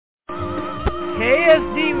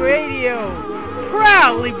KSD Radio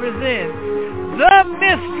proudly presents the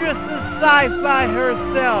mistress of sci-fi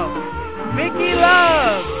herself, Vicki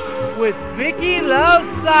Love, with Vicki Loves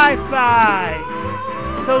Sci-Fi.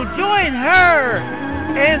 So join her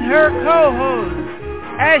and her co-host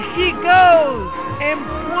as she goes and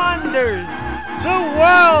wanders the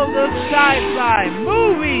world of sci-fi,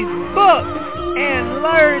 movies, books, and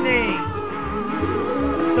learning.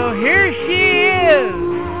 So here she is,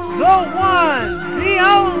 the one, the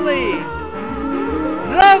only,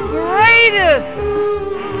 the greatest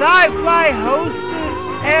sci-fi hostess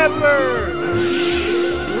ever.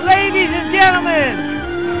 Ladies and gentlemen,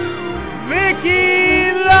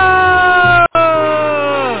 Vicki Love!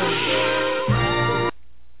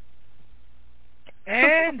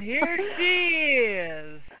 And here she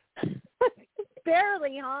is.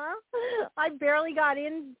 Barely, huh? I barely got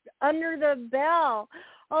in under the bell.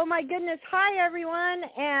 Oh, my goodness. Hi, everyone,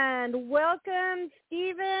 and welcome,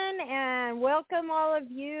 Stephen, and welcome all of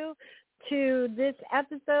you to this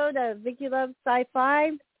episode of Vicki Loves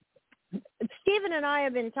Sci-Fi. Stephen and I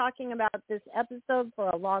have been talking about this episode for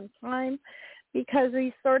a long time because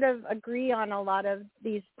we sort of agree on a lot of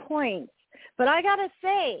these points. But I got to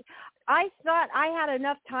say, I thought I had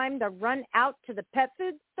enough time to run out to the pet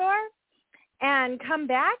food store and come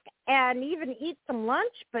back and even eat some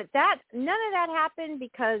lunch, but none of that happened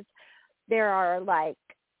because there are like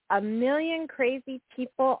a million crazy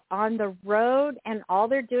people on the road, and all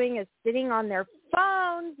they're doing is sitting on their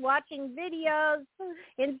phones watching videos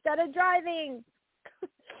instead of driving.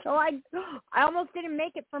 So I almost didn't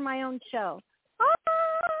make it for my own show.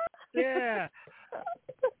 Yeah.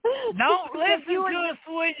 Don't listen to us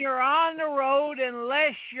when you're on the road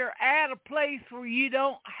unless you're at a place where you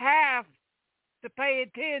don't have to pay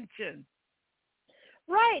attention.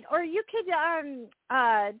 Right, or you could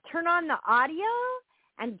turn on the audio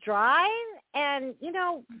and drive. And, you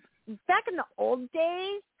know, back in the old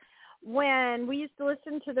days when we used to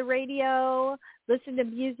listen to the radio, listen to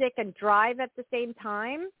music, and drive at the same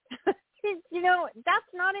time, you know,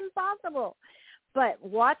 that's not impossible. But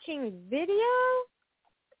watching video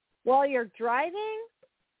while you're driving,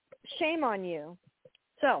 shame on you.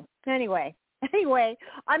 So, anyway,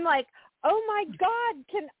 I'm like, oh, my God,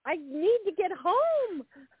 I need to get home.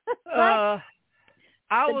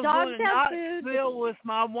 I was in Knoxville with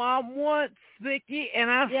my mom once, Vicki,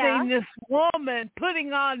 and I seen this woman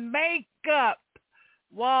putting on makeup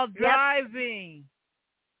while driving.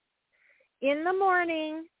 In the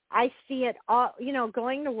morning, I see it all, you know,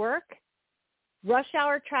 going to work, rush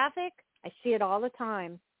hour traffic, I see it all the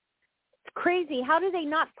time. It's crazy. How do they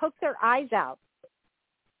not poke their eyes out?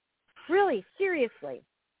 Really, seriously.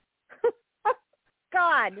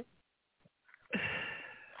 God.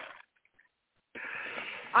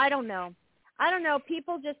 I don't know.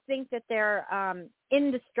 People just think that they're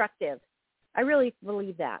indestructible. I really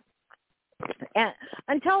believe that. And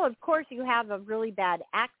until, of course, you have a really bad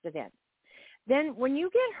accident. Then when you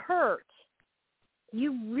get hurt,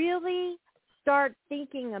 you really start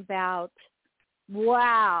thinking about,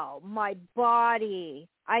 wow, my body,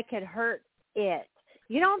 I could hurt it.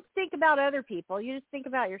 You don't think about other people. You just think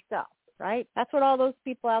about yourself. Right? That's what all those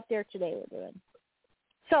people out there today were doing.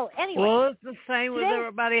 So anyway. Well, it's the same with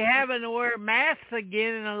everybody having to wear masks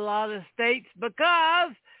again in a lot of states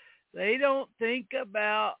because they don't think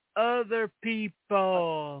about other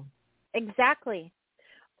people. Exactly.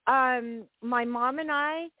 My mom and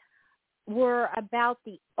I were about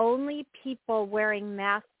the only people wearing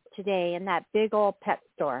masks today in that big old pet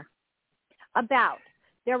store.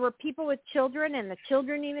 There were people with children, and the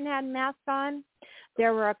children even had masks on.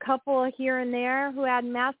 There were a couple here and there who had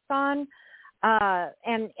masks on,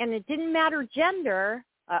 and it didn't matter gender,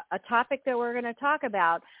 a topic that we're going to talk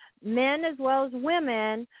about. Men as well as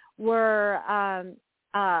women were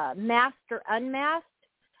masked or unmasked,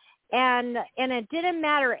 and it didn't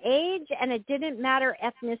matter age, and it didn't matter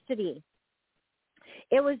ethnicity.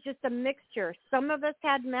 It was just a mixture. Some of us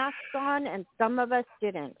had masks on, and some of us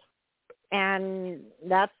didn't, and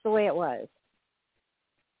that's the way it was.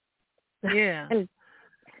 Yeah.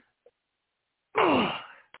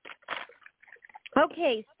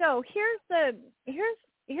 Okay, so here's the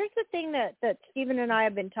thing that Stephen and I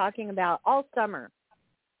have been talking about all summer,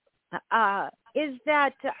 is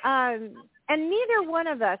that and neither one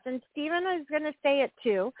of us, and Stephen is going to say it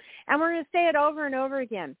too, and we're going to say it over and over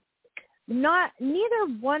again. Neither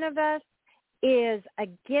one of us is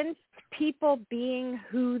against people being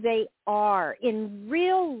who they are in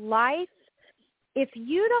real life. If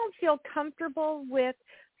you don't feel comfortable with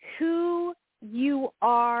who you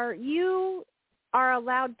are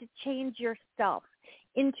allowed to change yourself.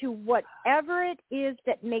 into whatever it is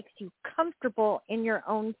that makes you comfortable in your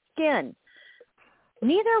own skin.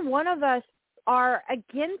 Neither one of us are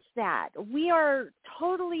against that. We are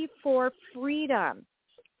totally for freedom,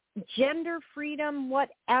 gender freedom,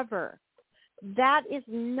 whatever. That is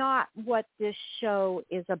not what this show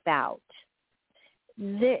is about.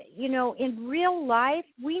 In real life,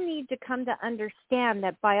 we need to come to understand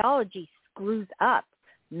that biology screws up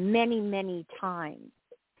many, many times.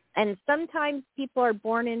 And sometimes people are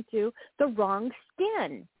born into the wrong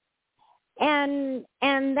skin. And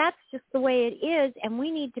that's just the way it is, and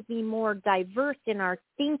we need to be more diverse in our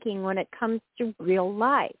thinking when it comes to real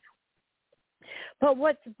life. But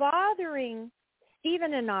what's bothering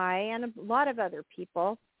Stephen and I and a lot of other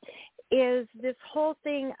people is this whole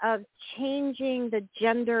thing of changing the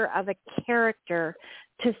gender of a character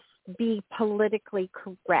to be politically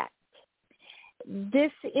correct.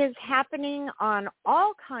 This is happening on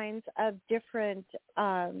all kinds of different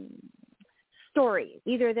stories,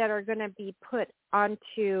 either that are going to be put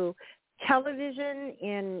onto television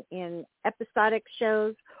in episodic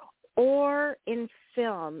shows or in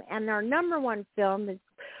film. And our number one film is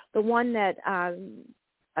the one that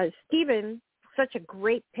Stephen, such a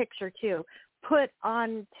great picture too, put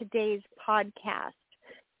on today's podcast.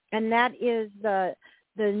 And that is the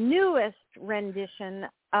newest rendition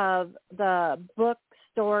of the book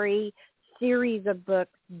story series of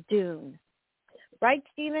books, Dune. Right,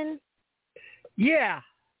 Stephen? Yeah.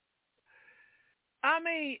 I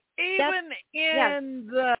mean, even in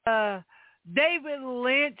the David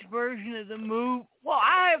Lynch version of the movie, well,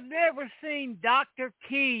 I have never seen Dr.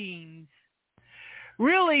 Keynes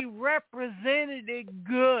really represented it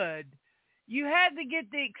good. You had to get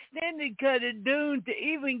the extended cut of Dune to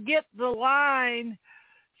even get the line,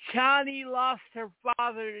 Chani lost her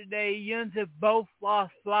father today, Yuns have both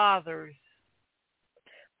lost fathers.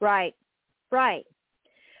 Right, right.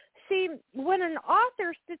 See, when an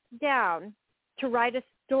author sits down to write a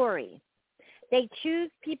story, they choose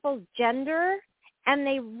people's gender, and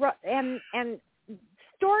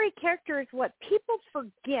story characters. What people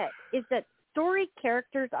forget is that story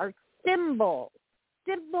characters are symbolism.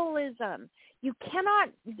 You cannot,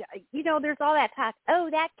 there's all that talk. Oh,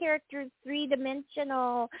 that character is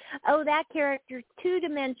 3-dimensional. Oh, that character is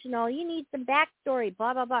 2-dimensional. You need some backstory.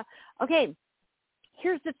 Blah blah blah. Okay,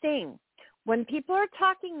 here's the thing. When people are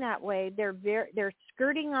talking that way, they're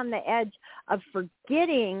skirting on the edge of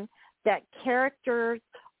forgetting that characters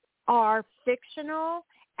are fictional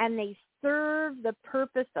and they serve the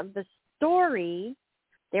purpose of the story.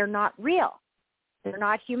 They're not real. They're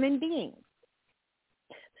not human beings.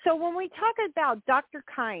 So when we talk about Dr.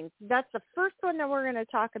 Kynes, that's the first one that we're going to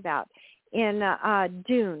talk about in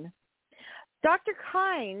Dune. Dr.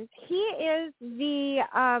 Kynes, he is the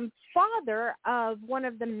father of one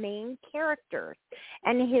of the main characters,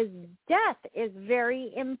 and his death is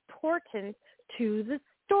very important to the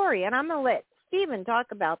story. And I'm going to let Stephen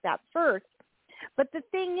talk about that first. But the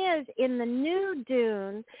thing is, in the new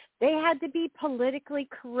Dune, they had to be politically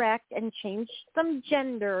correct and change some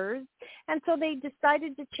genders, and so they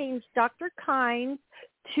decided to change Dr. Kynes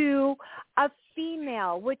to a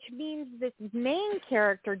female, which means this main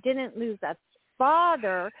character didn't lose a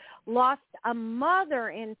father, lost a mother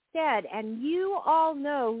instead. And you all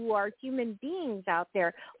know, who are human beings out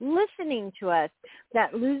there listening to us,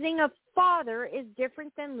 that losing a father is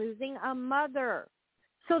different than losing a mother.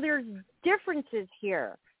 So there's differences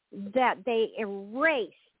here that they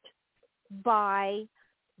erased by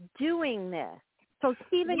doing this. So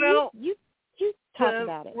Stephen, you talk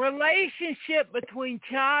about it. The relationship between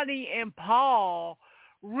Chani and Paul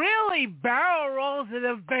really barrel rolls at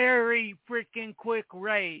a very freaking quick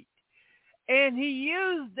rate. And he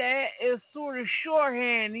used that as sort of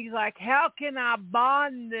shorthand. He's like, how can I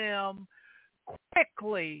bond them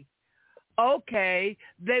quickly? Okay,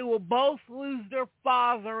 they will both lose their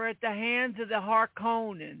father at the hands of the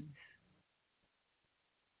Harkonnens.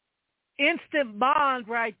 Instant bond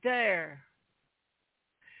right there.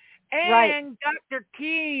 And right. Dr.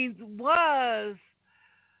 Keynes was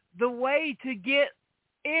the way to get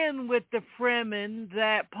in with the Fremen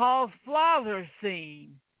that Paul's father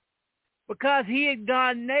seen, because he had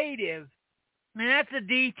gone native. And that's a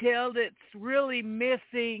detail that's really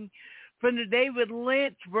missing from the David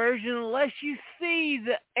Lynch version, unless you see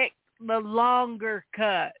the longer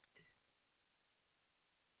cut.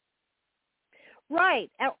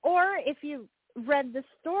 Right. Or if you read the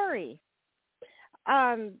story.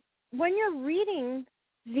 When you're reading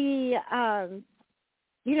the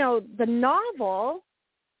novel,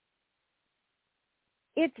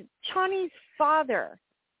 it's Chani's father.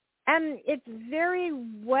 And it's very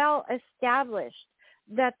well established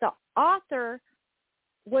that the author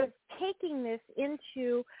was taking this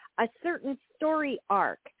into a certain story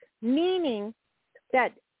arc, meaning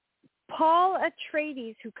that Paul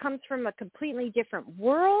Atreides, who comes from a completely different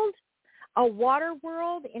world, a water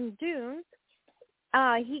world in Dune,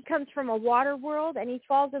 he comes from a water world, and he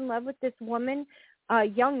falls in love with this woman, a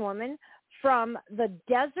young woman, from the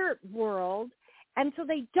desert world. And so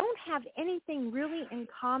they don't have anything really in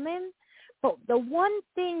common. But the one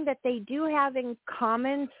thing that they do have in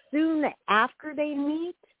common soon after they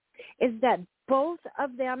meet is that both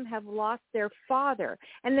of them have lost their father.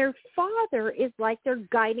 And their father is like their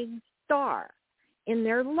guiding star in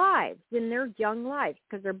their lives, in their young lives,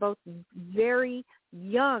 because they're both very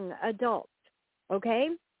young adults. Okay?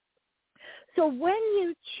 So when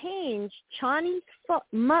you change Chani's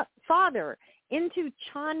father into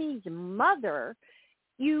Chani's mother,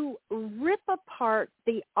 you rip apart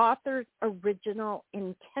the author's original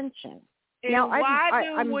intention. And now,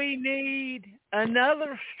 why do we need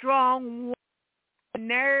another strong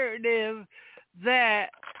narrative that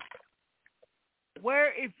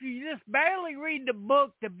where if you just barely read the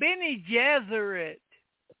book, the Bene Gesserit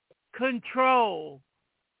control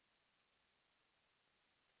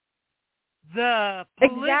the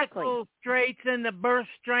political straits and the birth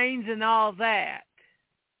strains and all that.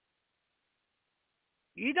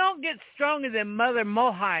 You don't get stronger than Mother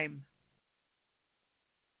Mohaim.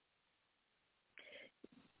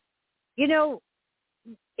 You know,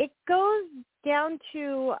 it goes down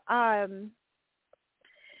to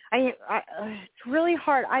it's really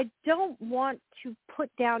hard. I don't want to put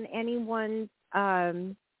down anyone's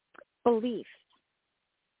beliefs,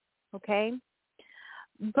 okay?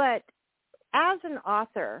 But as an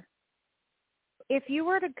author, if you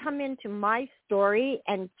were to come into my story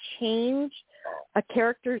and change a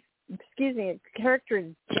character's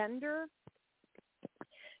gender,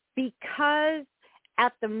 because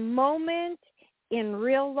at the moment in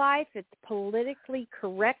real life it's politically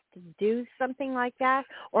correct to do something like that,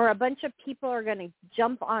 or a bunch of people are going to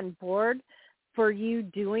jump on board for you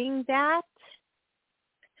doing that,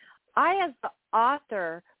 I as the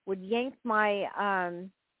author would yank my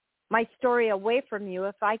my story away from you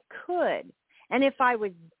if I could. And if I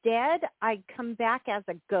was dead, I'd come back as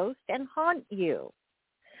a ghost and haunt you.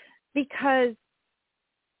 Because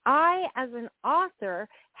I, as an author,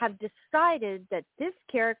 have decided that this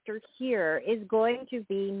character here is going to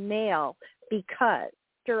be male because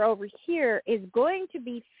over here is going to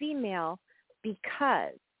be female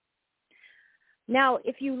because. Now,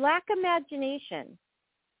 if you lack imagination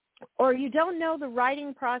or you don't know the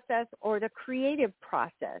writing process or the creative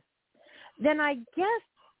process, then I guess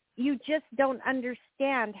you just don't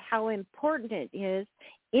understand how important it is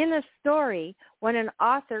in a story when an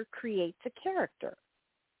author creates a character.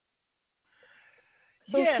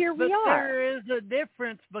 So yes, here we but are. There is a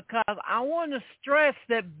difference because I want to stress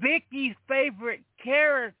that Vicki's favorite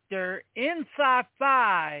character in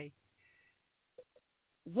sci-fi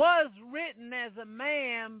was written as a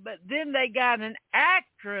man, but then they got an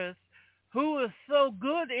actress who was so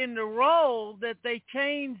good in the role that they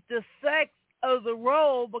changed the sex of the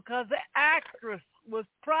role because the actress was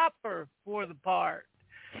proper for the part.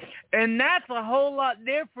 And that's a whole lot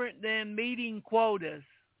different than meeting quotas.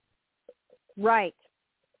 Right.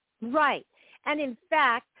 Right. And in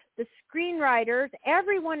fact, the screenwriters,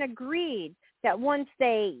 everyone agreed that once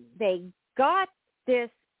they got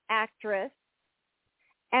this actress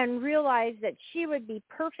and realized that she would be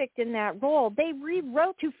perfect in that role, they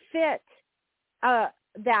rewrote to fit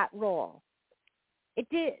that role.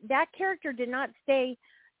 That character did not stay,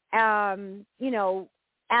 as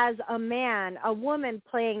a man, a woman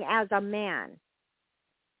playing as a man.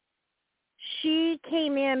 She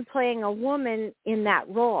came in playing a woman in that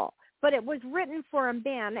role, but it was written for a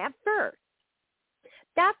man at first.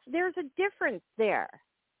 There's a difference there.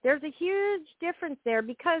 There's a huge difference there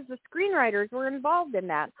because the screenwriters were involved in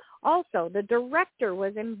that also. The director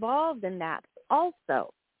was involved in that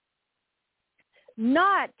also.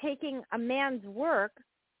 Not taking a man's work,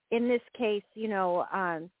 in this case,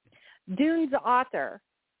 Dune's author,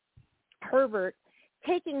 Herbert,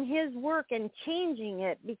 taking his work and changing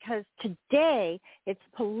it because today it's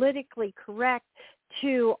politically correct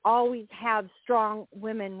to always have strong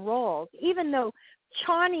women roles, even though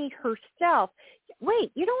Chani herself,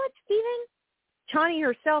 wait, you know what, Stephen? Chani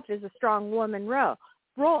herself is a strong woman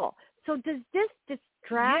role. So does this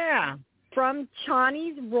distract from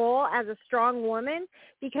Chani's role as a strong woman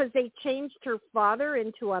because they changed her father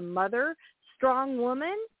into a mother strong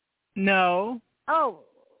woman? No. Oh,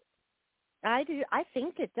 I do. I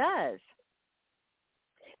think it does.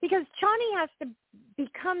 Because Chani has to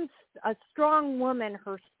become a strong woman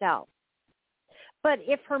herself. But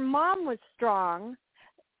if her mom was strong,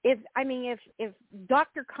 if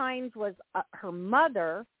Dr. Kynes was her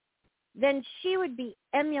mother, then she would be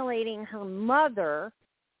emulating her mother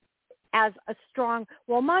as a strong,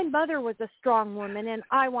 well, my mother was a strong woman and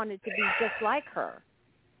I wanted to be just like her.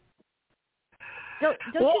 Don't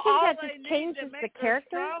you think that just changes the character?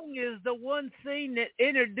 Strong is the one scene that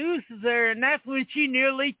introduces her, and that's when she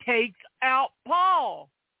nearly takes out Paul.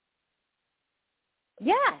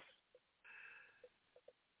 Yes.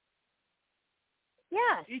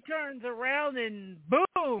 Yes. He turns around and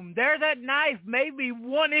boom, there's that knife maybe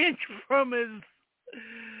 1 inch from his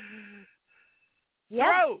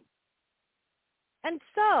throat. And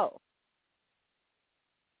so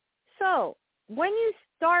when you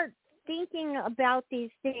start thinking about these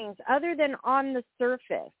things other than on the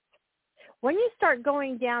surface, when you start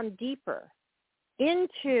going down deeper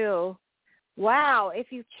into, wow,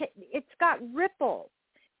 it's got ripples.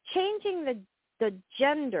 Changing the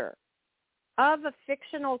gender of a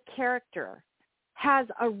fictional character has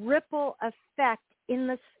a ripple effect in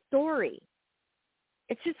the story.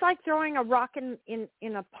 It's just like throwing a rock in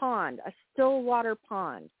a pond, a still water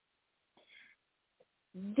pond.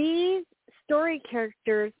 These story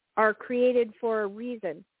characters are created for a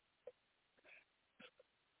reason.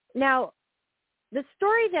 Now, the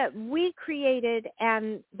story that we created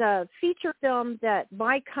and the feature film that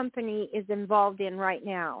my company is involved in right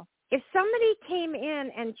now, if somebody came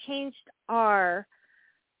in and changed our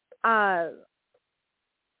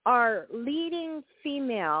leading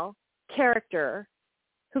female character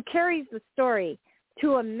who carries the story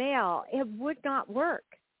to a male, it would not work.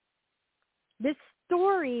 This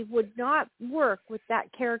story would not work with that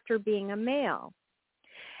character being a male.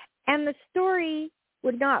 And the story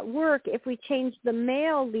would not work if we changed the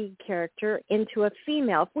male lead character into a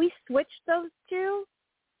female. If we switched those two,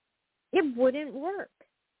 it wouldn't work.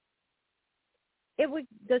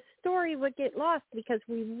 The story would get lost because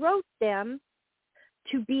we wrote them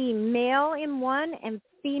to be male in one and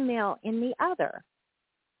female in the other.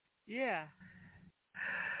 Yeah.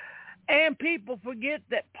 And people forget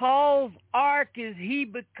that Paul's arc is he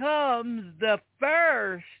becomes the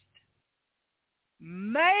first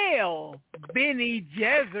male Bene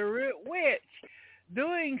Gesserit witch,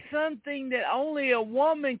 doing something that only a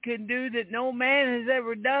woman can do that no man has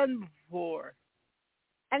ever done before.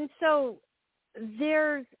 And so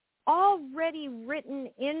there's already written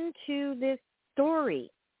into this story,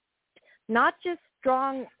 not just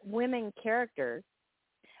strong women characters,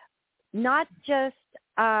 not just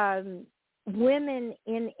women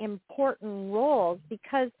in important roles,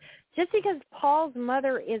 because just because Paul's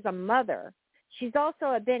mother is a mother, she's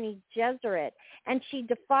also a Bene Gesserit, and she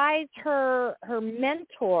defies her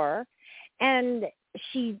mentor, and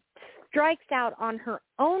she strikes out on her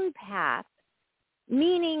own path,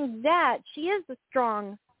 meaning that she is a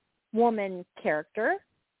strong woman character,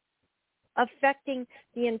 affecting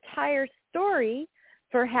the entire story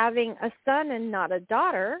for having a son and not a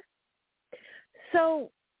daughter. So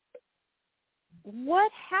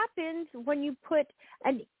what happens when you put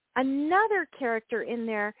another character in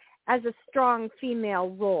there as a strong female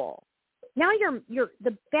role? Now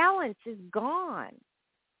the balance is gone.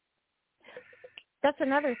 That's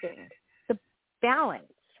another thing. The balance.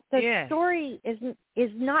 The story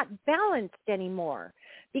is not balanced anymore,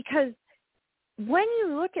 because when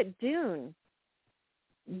you look at Dune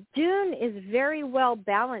is very well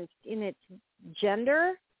balanced in its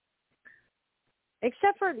gender,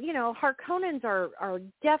 except for, Harkonnens are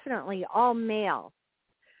definitely all male.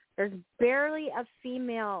 There's barely a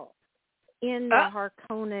female in the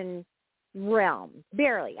Harkonnen realm.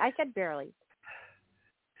 Barely. I said barely.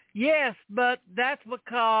 Yes, but that's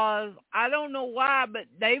because, I don't know why, but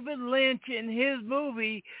David Lynch in his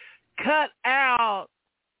movie cut out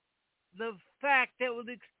the fact that would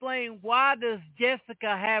explain why does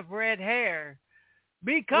Jessica have red hair.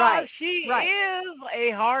 Because she is a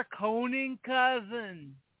Harkonnen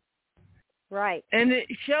cousin. Right. And it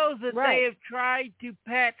shows that they have tried to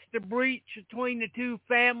patch the breach between the two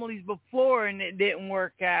families before, and it didn't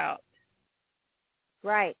work out.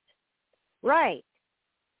 Right. Right.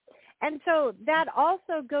 And so that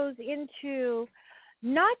also goes into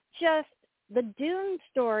not just the Dune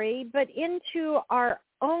story, but into our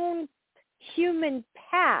own human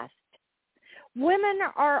past. Women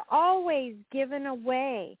are always given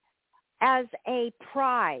away as a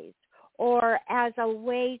prize or as a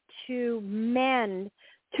way to mend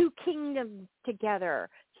two kingdoms together.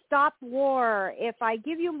 Stop war. If I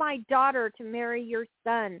give you my daughter to marry your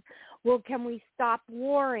son, well, can we stop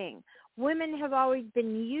warring? Women have always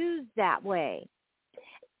been used that way.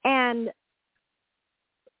 And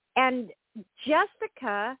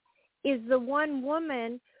Jessica is the one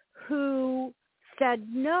woman who said,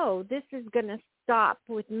 no, this is going to stop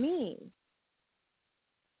with me.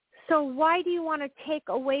 So why do you want to take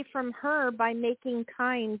away from her by making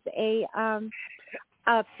Kynes a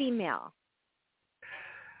female?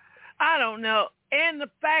 I don't know. And the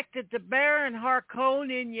fact that the Baron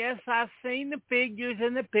Harkonnen, yes, I've seen the figures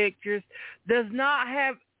and the pictures, does not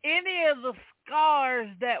have any of the scars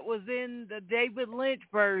that was in the David Lynch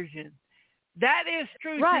version. That is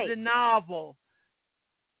true to the novel.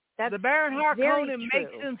 That's the Baron Harkonnen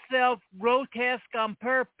makes himself grotesque on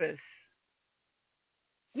purpose.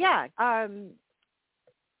 Yeah,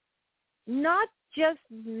 not just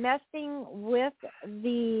messing with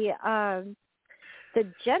the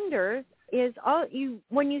genders is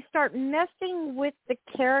when you start messing with the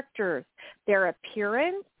characters, their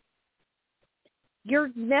appearance,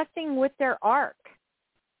 you're messing with their arc.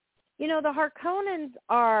 You know, the Harkonnens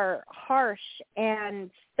are harsh and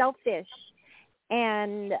selfish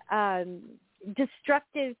and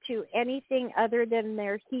destructive to anything other than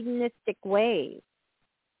their hedonistic ways.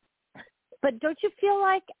 But don't you feel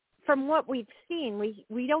like, from what we've seen,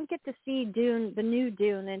 we don't get to see Dune, the new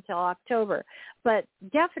Dune, until October, but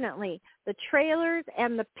definitely the trailers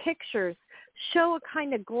and the pictures show a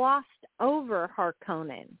kind of glossed over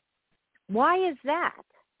Harkonnen. Why is that?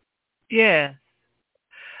 Yeah.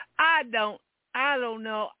 I don't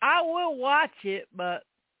know. I will watch it, but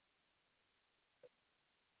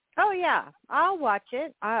oh yeah, I'll watch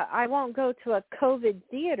it. I won't go to a COVID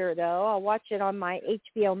theater though. I'll watch it on my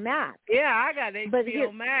HBO Max. Yeah, I got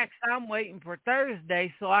HBO Max. I'm waiting for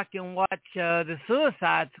Thursday so I can watch the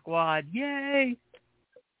Suicide Squad. Yay!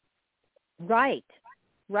 Right.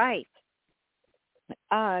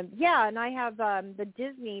 Yeah, and I have the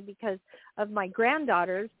Disney because of my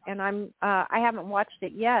granddaughters, and I haven't watched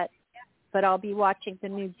it yet, but I'll be watching the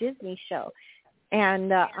new Disney show,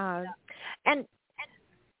 and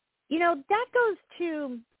you know, that goes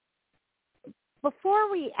to before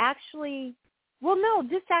we actually. Well, no,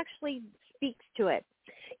 this actually speaks to it.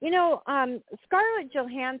 You know, Scarlett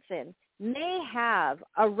Johansson may have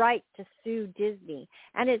a right to sue Disney,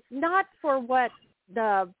 and it's not for what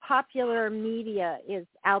the popular media is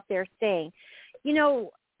out there saying. You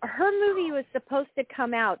know, her movie was supposed to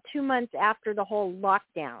come out 2 months after the whole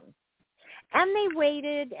lockdown. And they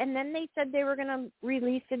waited, and then they said they were going to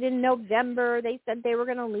release it in November. They said they were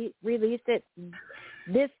going to release it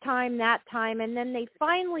this time, that time, and then they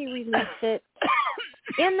finally released it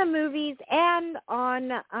in the movies and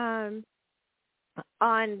on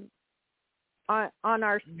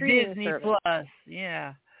our streaming Disney service. Plus,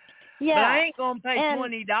 yeah. Yeah. But I ain't going to pay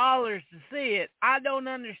 $20 to see it. I don't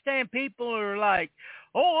understand. People are like,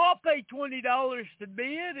 oh, I'll pay $20 to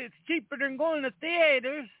see it. It's cheaper than going to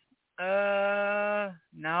theaters.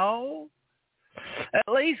 No. At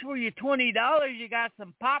least for your $20, you got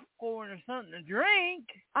some popcorn or something to drink.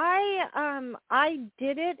 I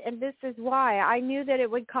did it, and this is why. I knew that it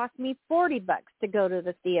would cost me $40 to go to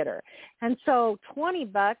the theater. And so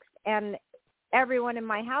 $20 and everyone in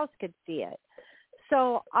my house could see it.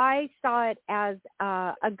 So I saw it as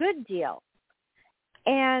a good deal.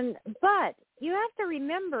 But you have to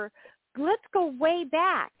remember, let's go way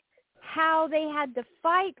back, how they had to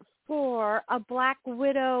fight for a Black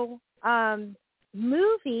Widow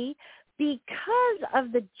movie because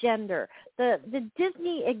of the gender. The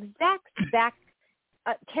Disney execs back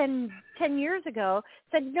 10 years ago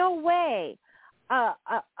said, no way,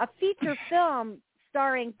 a feature film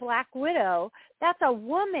starring Black Widow, that's a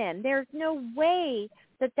woman. There's no way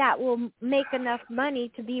that will make enough money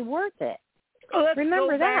to be worth it. Well, let's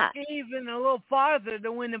remember go back that. even a little farther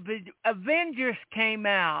to when the Avengers came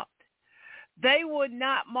out. They would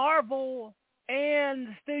not, Marvel and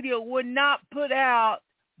the studio would not put out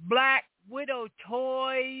Black Widow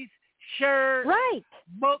toys, shirts,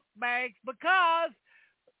 book bags, because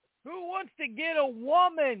who wants to get a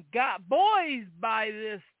woman? Got boys buy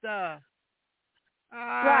this stuff.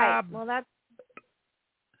 Right. Well, that's...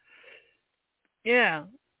 Yeah.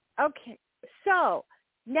 Okay. So,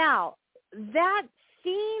 now, that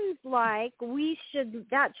seems like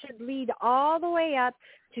that should lead all the way up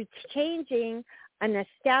to changing an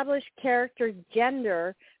established character's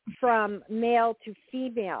gender from male to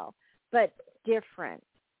female, but different.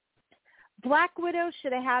 Black Widow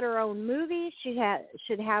should have had her own movie. She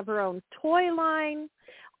should have her own toy line,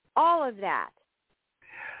 all of that.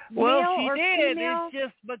 Well, male she or did. female? It's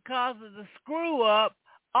just because of the screw-up,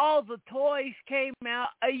 all the toys came out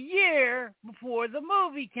a year before the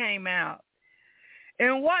movie came out.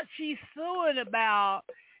 And what she's suing about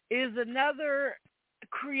is another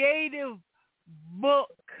creative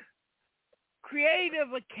book,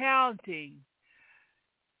 creative accounting.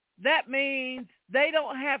 That means they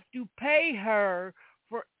don't have to pay her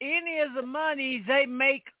for any of the money they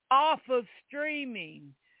make off of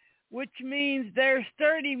streaming, which means there's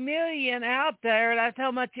 $30 million out there. That's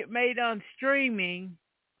how much it made on streaming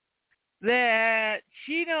that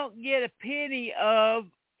she don't get a penny of,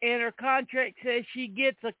 and her contract says she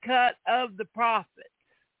gets a cut of the profits.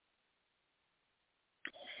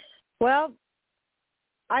 Well,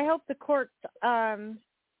 I hope the courts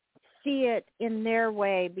see it in their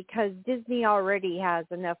way, because Disney already has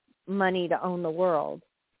enough money to own the world.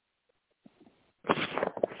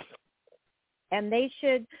 And they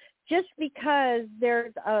should, just because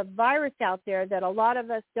there's a virus out there that a lot of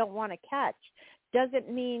us don't want to catch,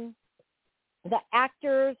 doesn't mean the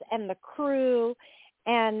actors and the crew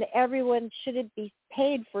and everyone shouldn't be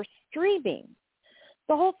paid for streaming.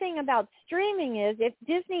 The whole thing about streaming is if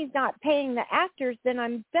Disney's not paying the actors, then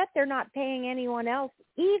I bet they're not paying anyone else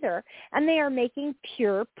either, and they are making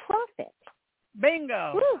pure profit.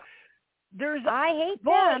 Bingo. Woo. I hate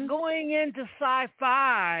them. Going into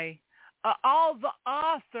sci-fi, all the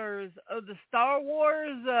authors of the Star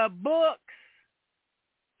Wars books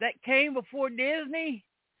that came before Disney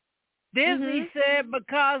said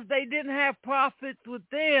because they didn't have profits with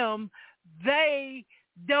them, they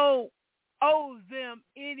don't owe them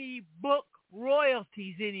any book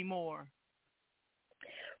royalties anymore.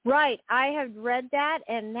 Right. I have read that,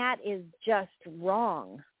 and that is just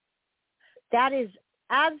wrong. That is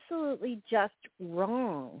absolutely just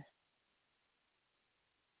wrong.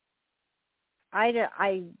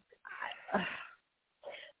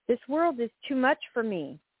 This world is too much for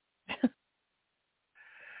me.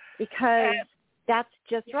 Because that's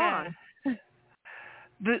just wrong.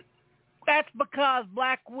 That's because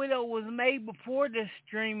Black Widow was made before this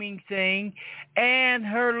streaming thing, and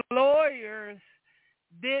her lawyers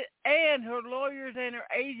and her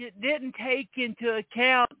agent didn't take into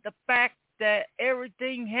account the fact that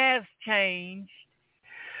everything has changed,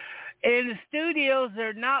 and the studios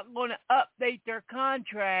are not going to update their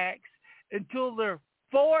contracts until they're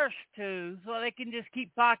forced to, so they can just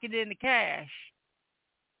keep pocketing the cash.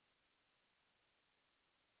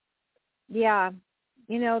 Yeah.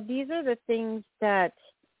 You know, these are the things that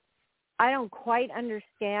I don't quite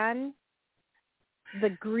understand. The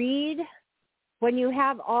greed, when you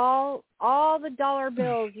have all the dollar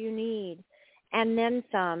bills you need, and then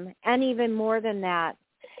some, and even more than that,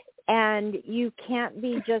 and you can't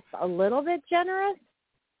be just a little bit generous?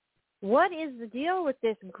 What is the deal with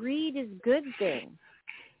this greed is good thing?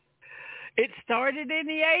 It started in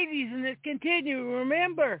the 80s and it continued.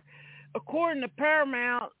 Remember, according to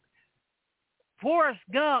Paramount, Forrest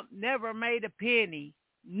Gump never made a penny.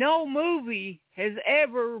 No movie has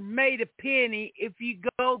ever made a penny if you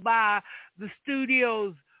go by the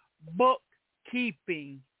studio's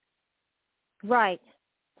bookkeeping. Right.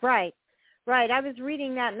 I was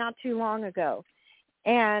reading that not too long ago.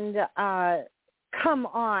 And come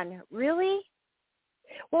on, really?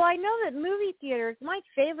 Well, I know that movie theaters, my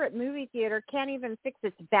favorite movie theater, can't even fix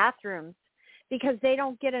its bathrooms because they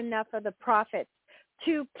don't get enough of the profits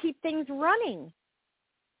to keep things running.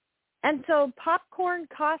 And so popcorn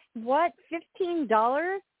costs, what,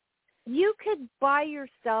 $15? You could buy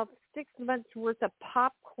yourself 6 months worth of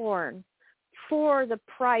popcorn for the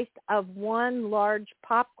price of one large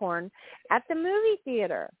popcorn at the movie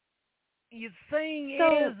theater. The thing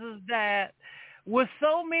is that with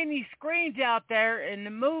so many screens out there and the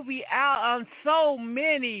movie out on so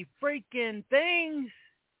many freaking things,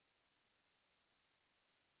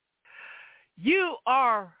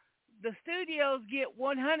 the studios get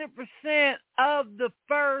 100% of the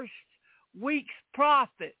first week's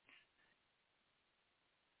profits.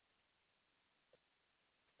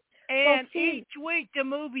 And each week the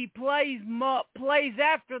movie plays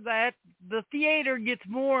after that, the theater gets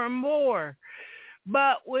more and more.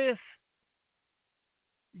 But with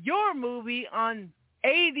your movie on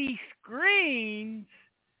 80 screens,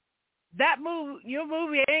 your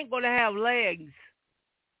movie ain't going to have legs.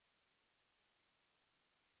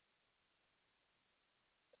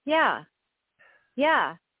 Yeah.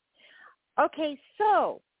 Okay,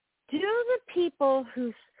 so do the people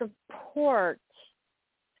who support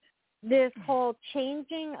this whole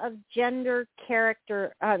changing of gender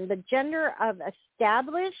character, the gender of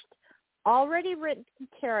established, already written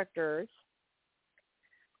characters,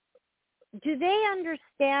 do they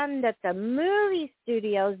understand that the movie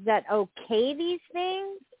studios that okay these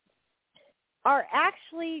things are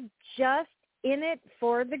actually just in it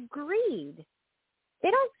for the greed? They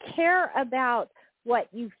don't care about what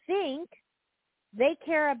you think. They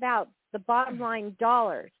care about the bottom line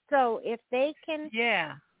dollars. So if they can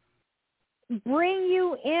bring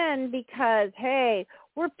you in because, hey,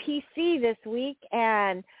 we're PC this week,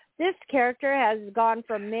 and this character has gone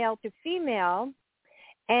from male to female,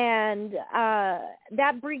 and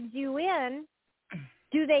that brings you in.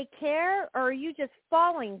 Do they care, or are you just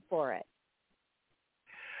falling for it?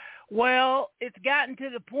 Well, it's gotten to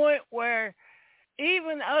the point where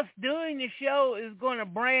even us doing the show is going to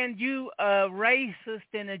brand you a racist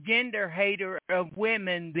and a gender hater of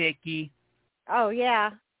women, Vicki. Oh,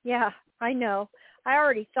 yeah, I know. I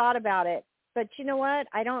already thought about it. But you know what?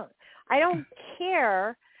 I don't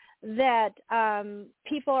care that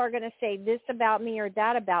people are going to say this about me or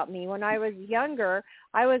that about me. When I was younger,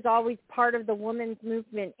 I was always part of the women's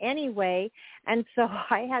movement anyway, and so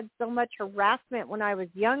I had so much harassment when I was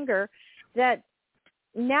younger that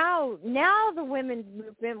now the women's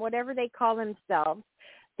movement, whatever they call themselves,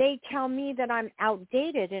 they tell me that I'm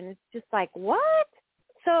outdated, and it's just like, what?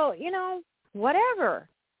 So, whatever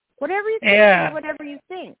you think, whatever you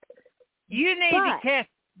think. You need to test.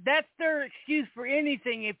 That's their excuse for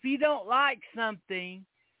anything. If you don't like something,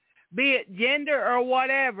 be it gender or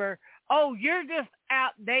whatever, oh, you're just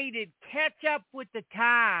outdated. Catch up with the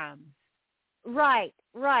times. Right.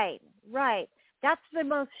 That's the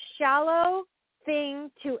most shallow thing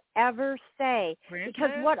to ever say. Princess?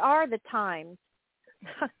 Because what are the times?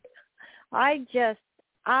 I just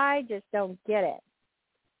don't get it.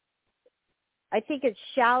 I think it's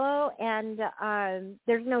shallow, and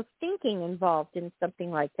there's no thinking involved in something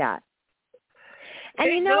like that. And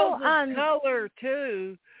it goes with color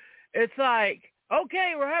too. It's like,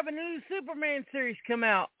 okay, we're having a new Superman series come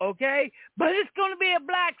out, okay, but it's going to be a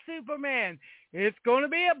black Superman. It's going to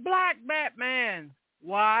be a black Batman.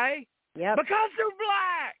 Why? Yep. Because they're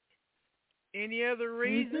black. Any other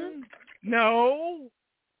reason? No.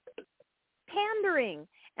 Pandering,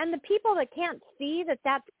 and the people that can't see that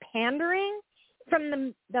that's pandering.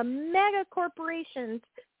 From the mega corporations,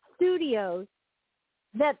 studios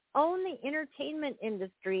that own the entertainment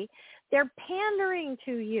industry, they're pandering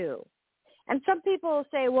to you. And some people will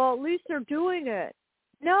say, well, at least they're doing it.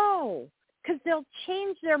 No, because they'll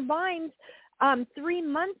change their minds 3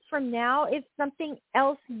 months from now if something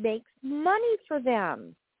else makes money for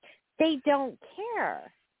them. They don't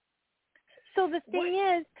care. So the thing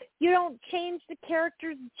is, you don't change the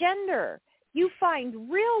character's gender. You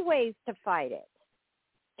find real ways to fight it.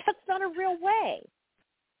 That's not a real way.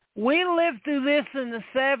 We lived through this in the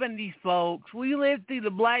 70s, folks. We lived through the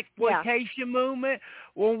blaxploitation movement,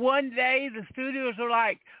 where one day the studios are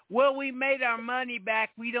like, well, we made our money back.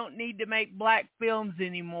 We don't need to make black films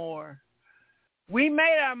anymore. We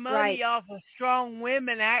made our money off of strong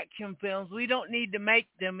women action films. We don't need to make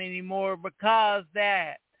them anymore because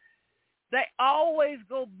that. They always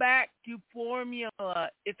go back to formula.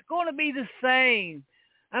 It's going to be the same.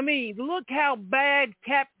 I mean, look how bad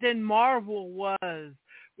Captain Marvel was,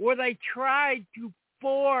 where they tried to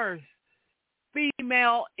force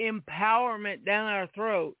female empowerment down our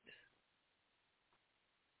throats.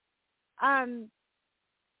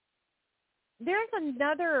 There's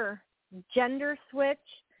another gender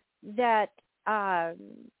switch that has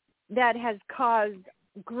caused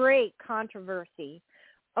great controversy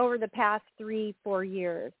over the past 3-4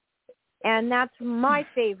 years, and that's my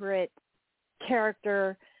favorite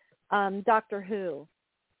character, Doctor Who.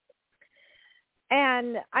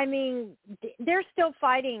 And I mean, they're still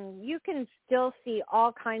fighting. You can still see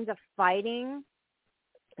all kinds of fighting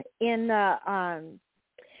in the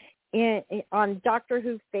on Doctor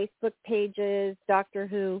Who Facebook pages, Doctor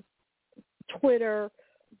Who Twitter,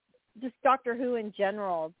 just Doctor Who in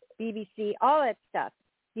general, BBC, all that stuff.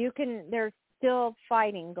 There's still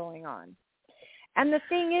fighting going on. And the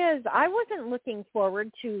thing is, I wasn't looking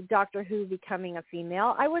forward to Doctor Who becoming a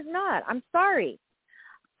female. I was not. I'm sorry.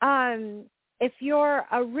 If you're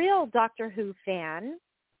a real Doctor Who fan,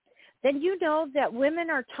 then you know that women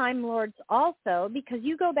are Time Lords also, because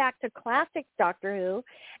you go back to classic Doctor Who,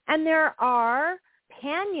 and there are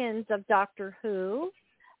companions of Doctor Who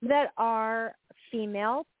that are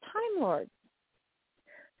female Time Lords.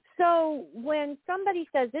 So when somebody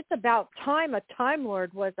says it's about time a Time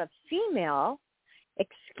Lord was a female,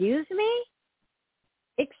 excuse me.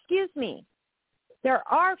 There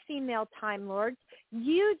are female Time Lords.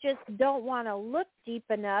 You just don't want to look deep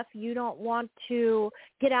enough. You don't want to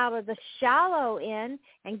get out of the shallow end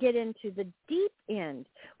and get into the deep end.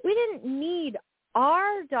 We didn't need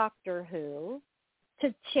our Doctor Who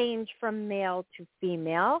to change from male to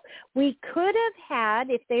female. We could have had,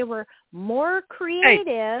 if they were more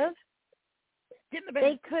creative,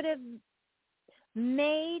 they could have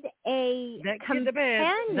made a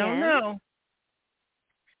companion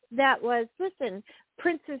that was, listen,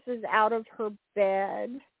 Princess is out of her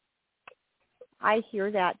bed. I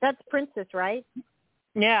hear that. That's Princess, right?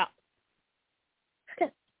 Yeah.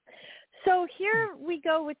 So here we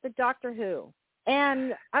go with the Doctor Who,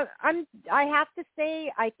 and I have to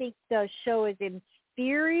say I think the show is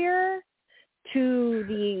inferior to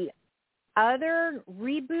the other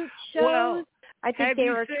reboot shows. Well, I think they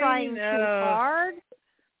were trying too hard.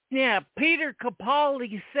 Yeah, Peter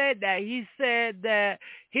Capaldi said that. He said that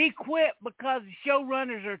he quit because the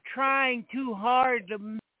showrunners are trying too hard to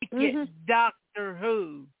make it Doctor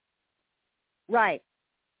Who. Right.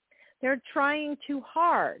 They're trying too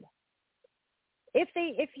hard.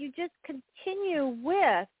 If you just continue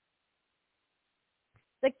with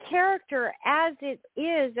the character as it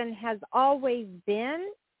is and has always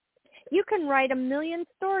been, you can write a million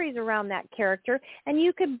stories around that character, and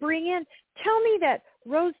you could bring in, tell me that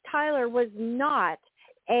Rose Tyler was not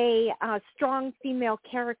a strong female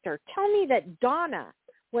character. Tell me that Donna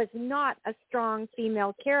was not a strong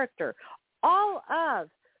female character. All of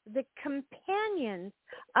the companions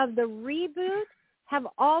of the reboot have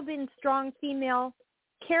all been strong female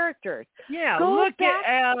characters. Yeah, look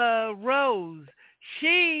at Rose.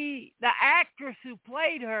 The actress who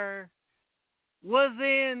played her, was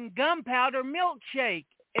in Gunpowder Milkshake,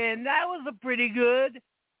 and that was a pretty good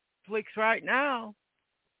flicks right now.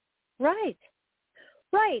 Right.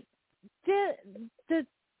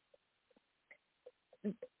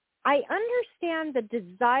 I understand the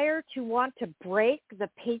desire to want to break the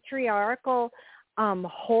patriarchal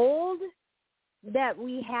hold that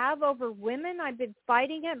we have over women. I've been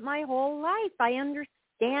fighting it my whole life. I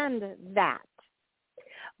understand that.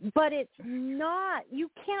 But it's not, you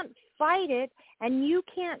can't fight it, and you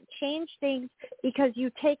can't change things because you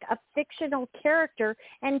take a fictional character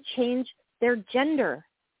and change their gender.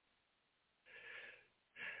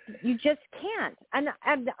 You just can't. And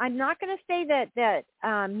I'm not going to say that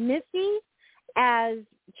Missy, as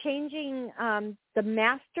changing the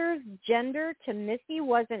master's gender to Missy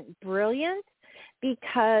wasn't brilliant,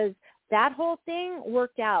 because that whole thing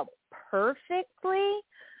worked out perfectly,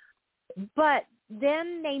 but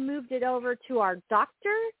then they moved it over to our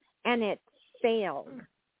doctor, and it failed.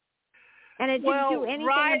 And it didn't do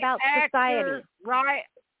anything about society. Right.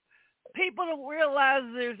 People don't realize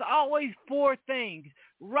there's always four things.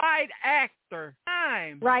 Right actor,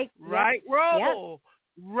 time, right role,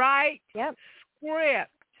 right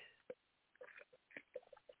script.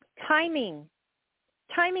 Timing.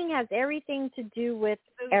 Timing has everything to do with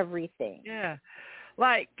everything. Yeah.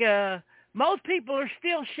 Like, most people are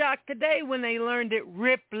still shocked today when they learned that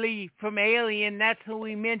Ripley from Alien, that's who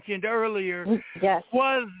we mentioned earlier,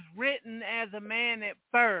 was written as a man at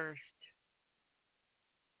first.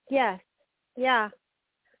 Yes. Yeah.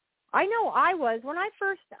 I know I was. When I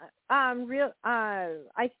first I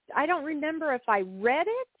don't remember if I read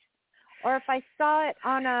it or if I saw it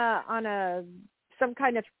on some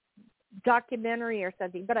kind of documentary or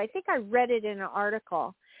something, but I think I read it in an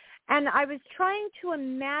article. And I was trying to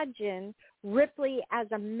imagine Ripley as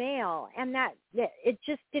a male, and that it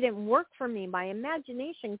just didn't work for me. My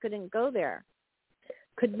imagination couldn't go there.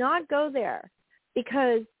 Could not go there,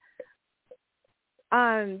 because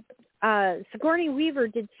Sigourney Weaver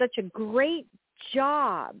did such a great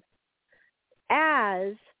job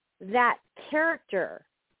as that character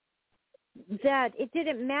that it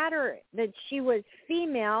didn't matter that she was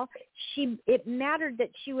female. It mattered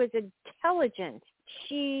that she was intelligent.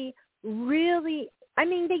 She really,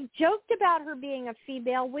 they joked about her being a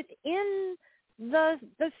female within the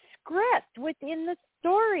script, within the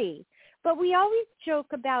story. But we always joke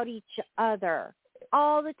about each other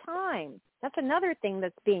all the time. That's another thing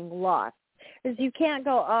that's being lost, is you can't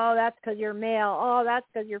go, oh, that's because you're male, oh, that's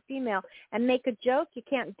because you're female, and make a joke. You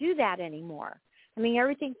can't do that anymore.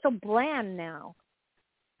 Everything's so bland now.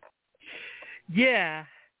 Yeah.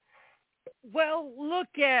 Well,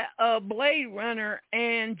 look at Blade Runner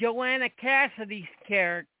and Joanna Cassidy's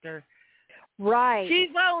character. Right. She's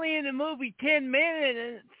only in the movie 10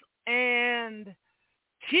 minutes, and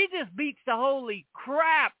she just beats the holy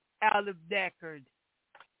crap out of Deckard.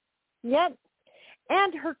 Yep.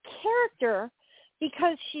 And her character,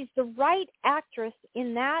 because she's the right actress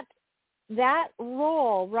in that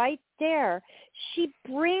role right there, she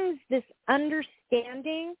brings this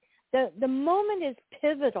understanding. The moment is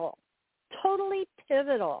pivotal, totally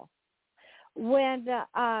pivotal, when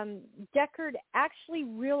Deckard actually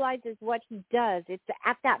realizes what he does. It's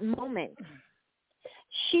at that moment.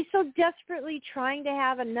 She's so desperately trying to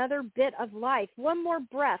have another bit of life, one more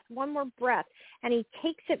breath, and he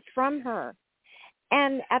takes it from her.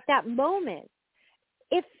 And at that moment,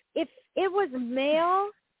 if it was male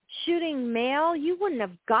shooting male, you wouldn't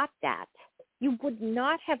have got that. You would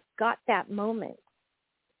not have got that moment.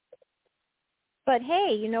 But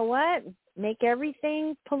hey, you know what? make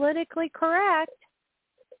everything politically correct.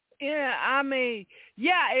 Yeah, I mean,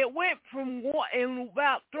 yeah, it went from in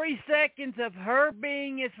about 3 seconds of her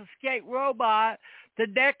being this escape robot to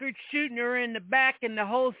Deckard shooting her in the back, and the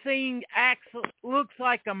whole scene looks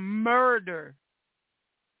like a murder.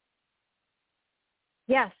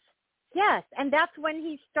 Yes, and that's when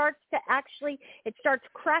he starts to it starts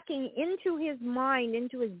cracking into his mind,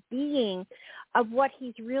 into his being of what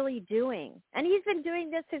he's really doing. And he's been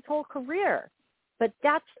doing this his whole career, but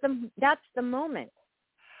that's the moment.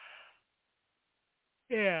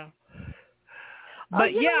 Yeah.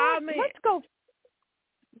 But yeah, I mean, let's go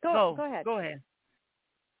ahead. Go ahead.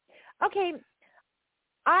 Okay.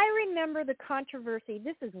 I remember the controversy.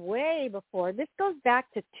 This is way before. This goes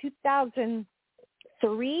back to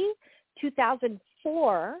 2003,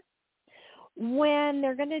 2004, when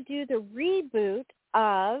they're going to do the reboot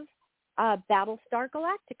of Battlestar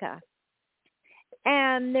Galactica.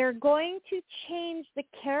 And they're going to change the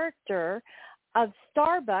character of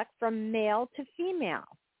Starbuck from male to female.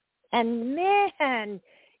 And man,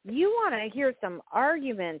 you want to hear some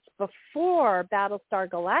arguments before Battlestar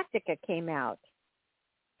Galactica came out.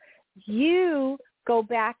 You go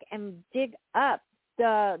back and dig up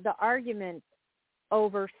the arguments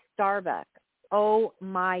over Starbuck. Oh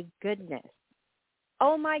my goodness.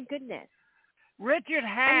 Richard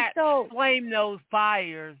Hatch flamed those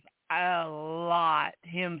fires a lot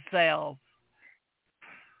himself.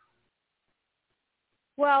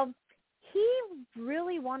 Well, he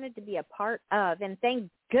really wanted to be a part of, and thank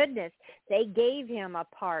goodness they gave him a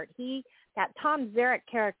part. That Tom Zarek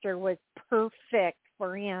character was perfect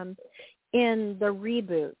for him in the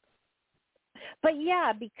reboot. But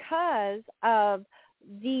yeah, because of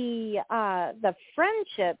the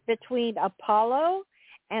friendship between Apollo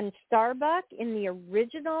and Starbuck in the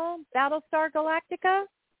original Battlestar Galactica,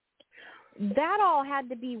 that all had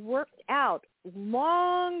to be worked out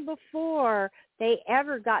long before they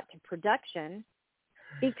ever got to production,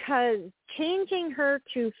 because changing her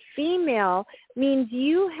to female means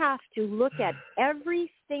you have to look at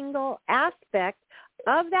every single aspect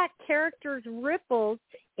of that character's ripples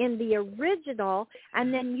in the original,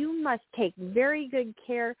 and then you must take very good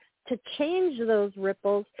care to change those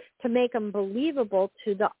ripples to make them believable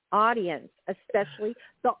to the audience, especially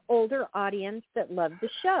the older audience that loved the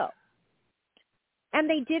show. And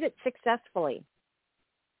they did it successfully.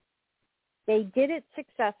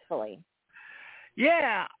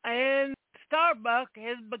 Yeah, and Starbuck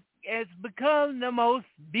has become the most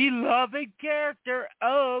beloved character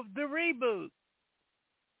of the reboot.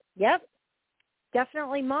 Yep,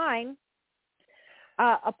 definitely mine.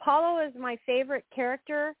 Apollo is my favorite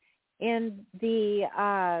character in the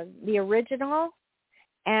original,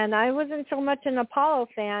 and I wasn't so much an Apollo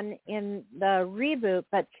fan in the reboot,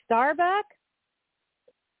 but Starbuck,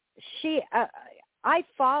 I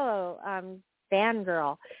follow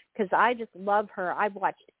Fangirl because I just love her. I've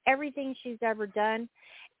watched everything she's ever done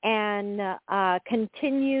and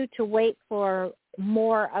continue to wait for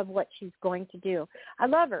more of what she's going to do. I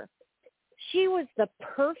love her. She was the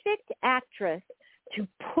perfect actress to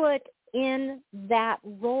put in that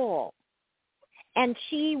role. And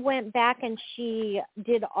she went back and she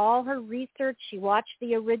did all her research. She watched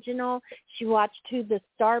the original. She watched who the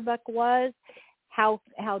Starbuck was, how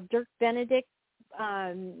Dirk Benedict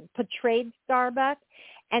portrayed Starbuck,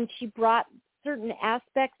 and she brought certain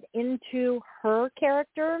aspects into her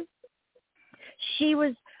character. She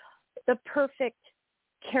was the perfect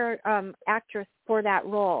actress for that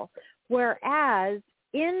role. Whereas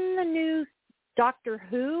in the new Doctor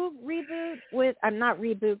Who reboot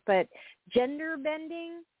but gender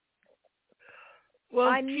bending,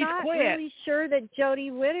 I'm not really sure that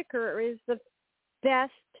Jodie Whittaker is the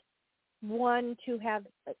best one to have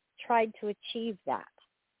tried to achieve that.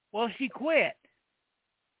 Well, she quit.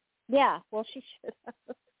 Yeah, well, she should have.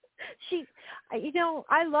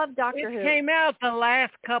 I love Doctor Who. It came out the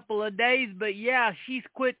last couple of days, but yeah, she's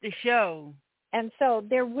quit the show. And so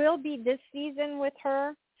there will be this season with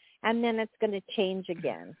her, and then it's going to change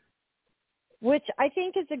again, which I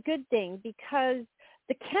think is a good thing because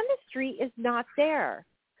the chemistry is not there.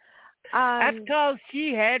 That's because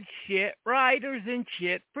she had shit writers and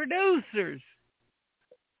shit producers.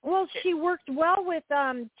 Well, she worked well with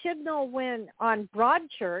Chibnall on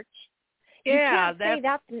Broadchurch. Yeah, you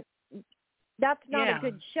can't say that's not a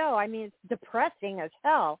good show. I mean, it's depressing as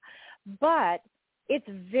hell, but it's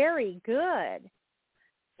very good.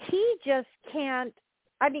 He just can't.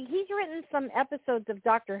 I mean, he's written some episodes of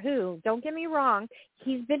Doctor Who. Don't get me wrong.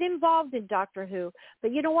 He's been involved in Doctor Who.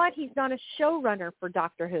 But you know what? He's not a showrunner for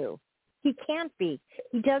Doctor Who. He can't be.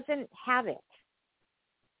 He doesn't have it.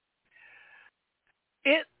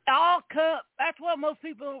 That's what most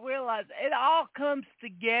people don't realize. It all comes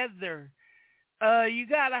together. You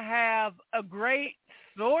got to have a great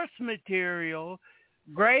source material,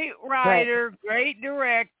 great writer, Right. great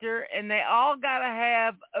director, and they all got to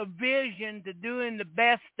have a vision to doing the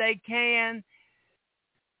best they can.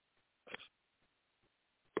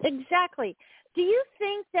 Exactly. Do you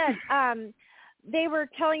think that they were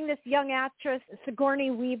telling this young actress, Sigourney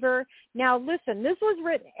Weaver, now listen, this was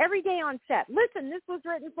written every day on set. Listen, this was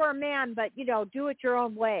written for a man, but, do it your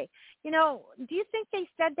own way. Do you think they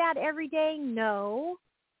said that every day? No.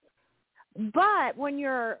 But when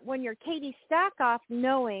you're Katie Sackhoff,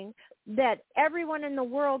 knowing that everyone in the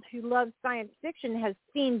world who loves science fiction has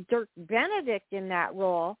seen Dirk Benedict in that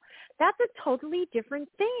role, that's a totally different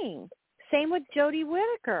thing. Same with Jodie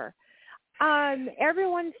Whittaker.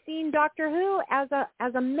 Everyone's seen Doctor Who as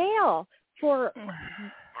a male for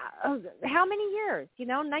how many years?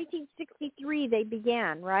 1963 they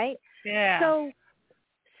began, right? Yeah. So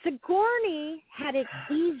Sigourney had it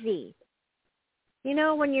easy.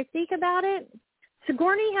 When you think about it,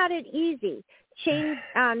 Sigourney had it easy. She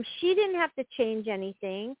didn't have to change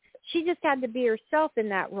anything. She just had to be herself in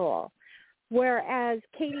that role. Whereas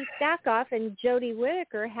Katie Sackhoff and Jodie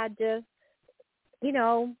Whittaker had to,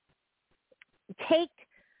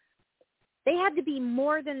 they had to be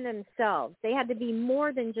more than themselves. They had to be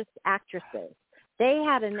more than just actresses. They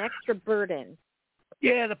had an extra burden.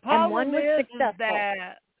 Yeah, the problem is successful.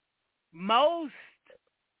 that most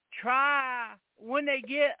try, when they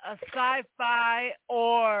get a sci-fi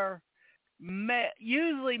or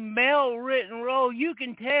usually male-written role, you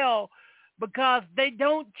can tell because they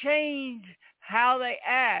don't change how they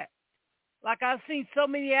act. Like I've seen so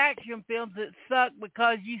many action films that suck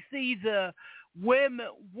because you see the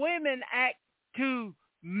women act too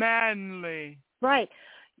manly. Right.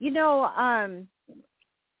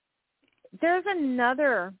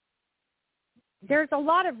 There's a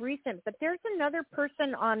lot of recent, but there's another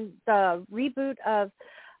person on the reboot of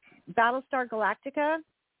Battlestar Galactica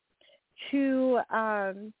who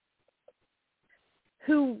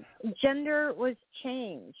gender was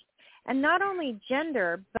changed. And not only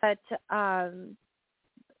gender, but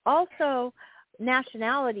also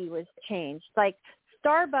nationality was changed. Like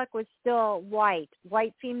Starbuck was still white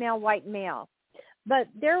female, white male. But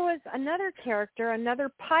there was another character, another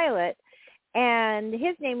pilot, and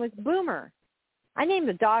his name was Boomer. I named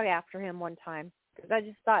a dog after him one time because I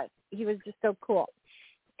just thought he was just so cool.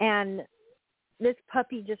 And this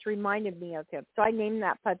puppy just reminded me of him. So I named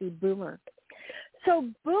that puppy Boomer. So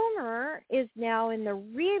Boomer is now in the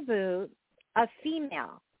reboot a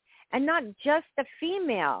female. And not just a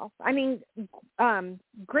female. I mean,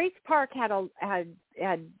 Grace Park had a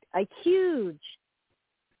huge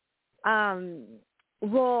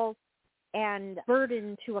role and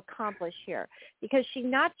burden to accomplish here, because she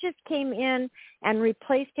not just came in and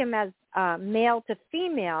replaced him as male to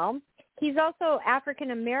female. He's also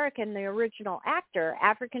African American, the original actor,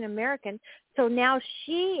 African American. So now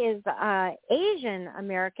she is Asian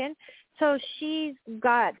American. So she's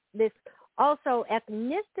got this also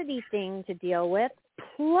ethnicity thing to deal with.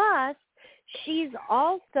 Plus, she's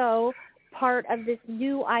also part of this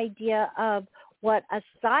new idea of what a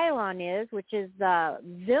Cylon is, which is the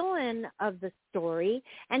villain of the story,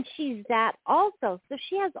 and she's that also. So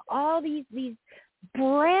she has all these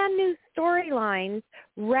brand new storylines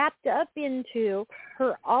wrapped up into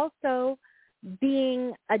her also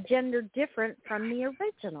being a gender different from the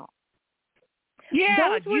original.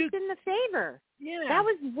 Yeah, those worked in the favor. Yeah, that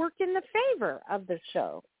was worked in the favor of the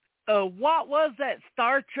show. What was that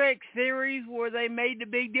Star Trek series where they made the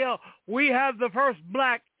big deal? We have the first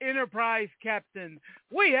black Enterprise captain.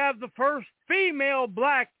 We have the first female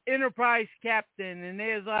black Enterprise captain. And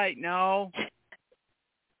they was like, no.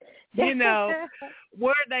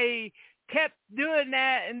 Where they kept doing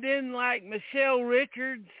that, and then like Michelle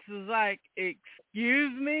Richards was like,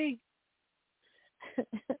 excuse me?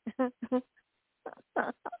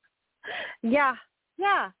 Yeah.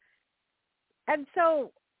 And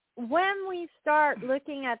so when we start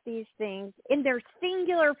looking at these things in their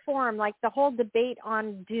singular form, like the whole debate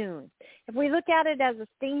on Dune, if we look at it as a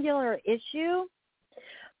singular issue,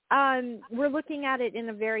 we're looking at it in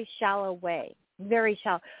a very shallow way, very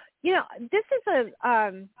shallow. This is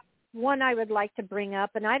a one I would like to bring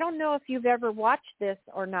up, and I don't know if you've ever watched this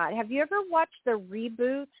or not. Have you ever watched the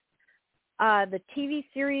reboot, the TV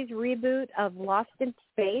series reboot of Lost in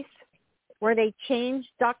Space, where they changed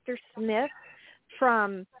Dr. Smith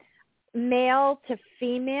from male to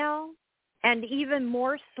female and even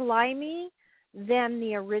more slimy than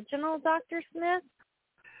the original Dr. Smith?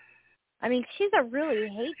 I mean, she's a really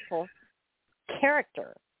hateful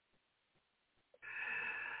character.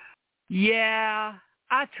 Yeah,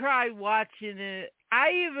 I tried watching it.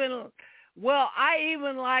 I even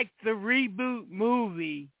liked the reboot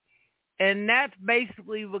movie. And that's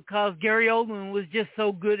basically because Gary Oldman was just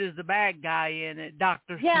so good as the bad guy in it,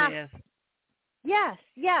 Dr. Smith. Yes.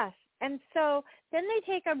 And so then they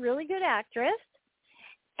take a really good actress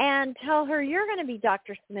and tell her, you're going to be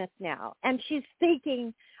Dr. Smith now. And she's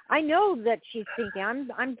thinking, I know that she's thinking,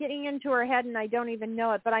 I'm getting into her head and I don't even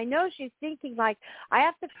know it, but I know she's thinking, like, I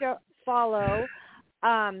have to follow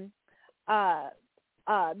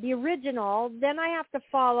the original, then I have to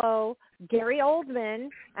follow Gary Oldman,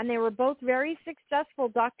 and they were both very successful,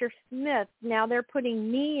 Dr. Smith. Now they're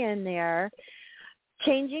putting me in there,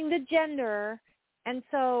 changing the gender, and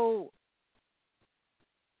so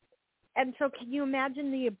can you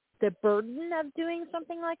imagine the burden of doing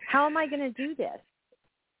something like, how am I going to do this?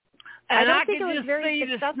 And I can just see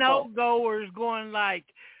the snow goers going like,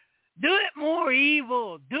 do it more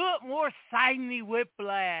evil, do it more Sidney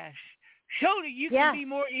Whiplash. Show that you can be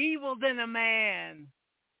more evil than a man.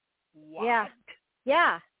 What?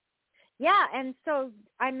 Yeah. And so,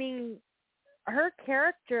 I mean, her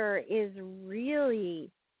character is really,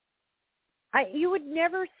 you would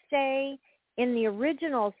never say in the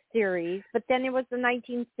original series, but then it was the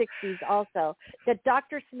 1960s also, that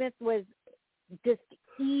Dr. Smith was just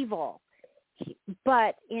evil.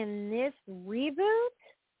 But in this reboot,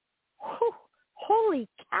 holy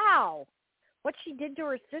cow. What she did to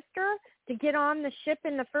her sister to get on the ship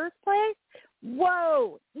in the first place?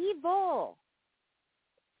 Whoa, evil.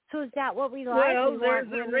 So is that what we like? Well, there's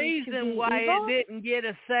a reason why evil? it didn't get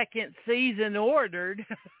a second season ordered.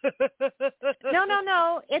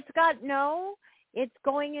 No. It's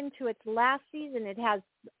going into its last season. It has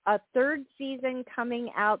a third season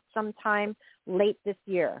coming out sometime late this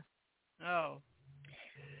year. Oh.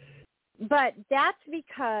 But that's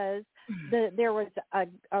because there was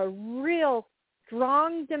a real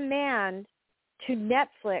strong demand to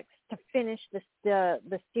Netflix to finish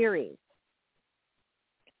the series.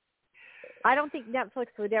 I don't think Netflix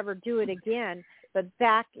would ever do it again, but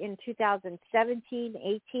back in 2017,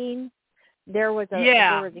 18, there was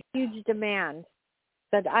a huge demand.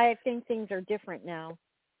 But I think things are different now.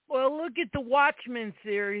 Well, look at the Watchmen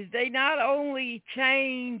series. They not only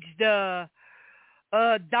changed Dr.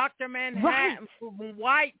 Manhattan from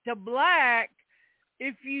white to black.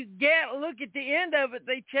 If you look at the end of it,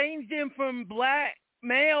 they changed him from black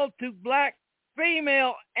male to black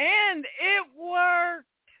female, and it worked.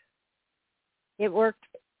 It worked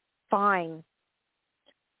fine.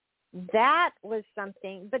 That was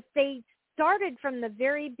something. But they started from the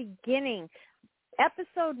very beginning,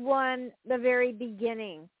 episode 1, the very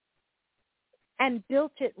beginning, and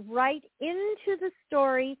built it right into the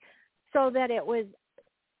story so that it was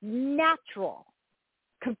natural,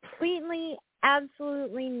 completely,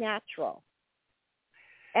 absolutely natural.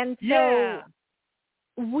 And so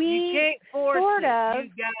you can't force it. You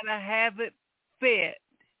gotta have it fit,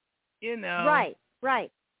 you know.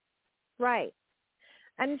 Right.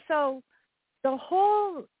 And so the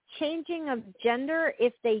whole changing of gender,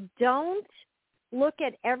 if they don't look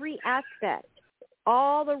at every aspect,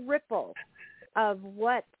 all the ripples of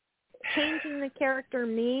what changing the character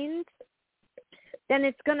means, then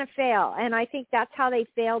it's going to fail. And I think that's how they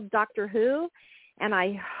failed Doctor Who. And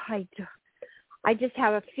I just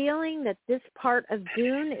have a feeling that this part of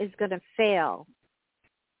Dune is going to fail.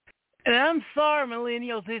 And I'm sorry,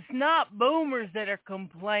 millennials, it's not boomers that are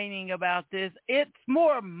complaining about this. It's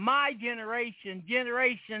more my generation,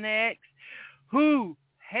 Generation X, who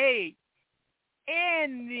hate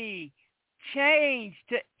any change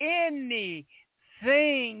to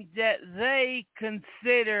anything that they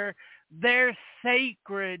consider their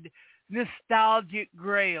sacred, nostalgic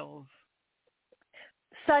grails.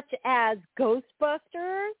 Such as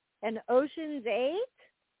Ghostbusters and Ocean's 8?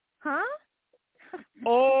 Huh?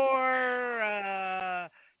 Or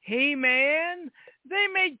He-Man. They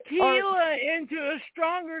made Teela into a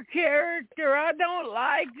stronger character. I don't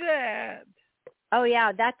like that. Oh,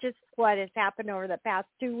 yeah, that just what has happened over the past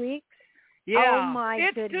 2 weeks? Yeah, oh my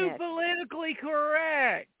it's goodness. too politically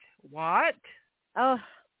correct. What? Oh,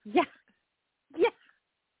 yeah.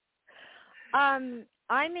 I'm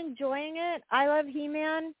enjoying it. I love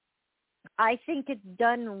He-Man. I think it's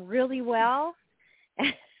done really well.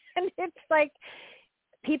 And it's like,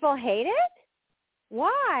 people hate it?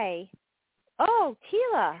 Why? Oh,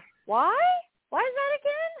 Teela. Why? Why is that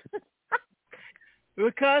again?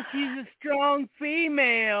 Because she's a strong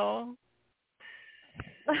female.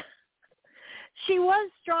 She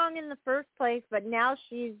was strong in the first place, but now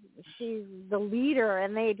she's the leader,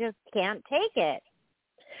 and they just can't take it.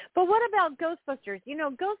 But what about Ghostbusters? You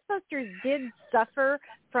know, Ghostbusters did suffer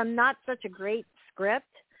from not such a great script,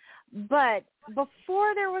 but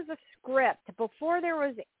before there was a script, before there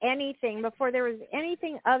was anything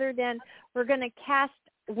other than we're going to cast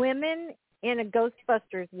women in a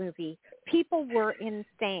Ghostbusters movie, people were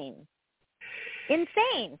insane.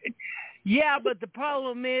 Insane. Yeah, but the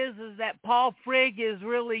problem is that Paul Frigg has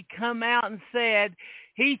really come out and said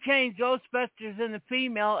he changed Ghostbusters into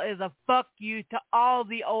female as a fuck you to all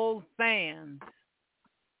the old fans.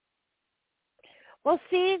 Well,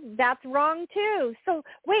 see, that's wrong too. So,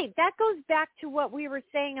 wait, that goes back to what we were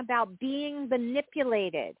saying about being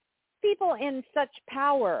manipulated. People in such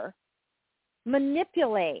power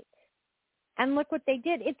manipulate. And look what they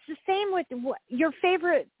did. It's the same with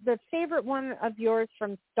the favorite one of yours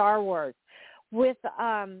from Star Wars, with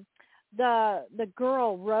the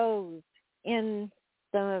girl Rose in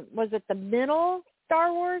was it the middle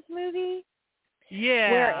Star Wars movie?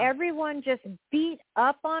 Yeah. Where everyone just beat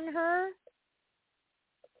up on her.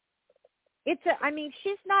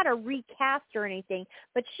 She's not a recast or anything,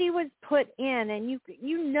 but she was put in, and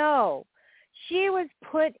you know, she was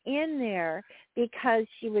put in there because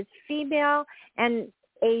she was female and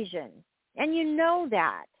Asian, and you know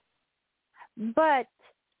that. But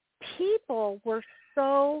people were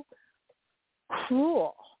so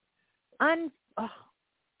cruel,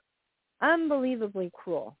 unbelievably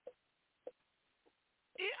cruel.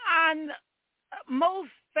 And most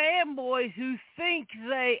fanboys who think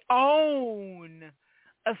they own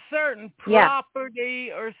a certain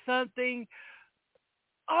property or something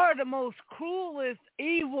are the most cruelest,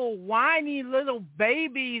 evil, whiny little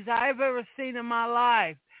babies I've ever seen in my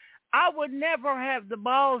life. I would never have the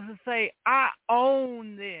balls to say, I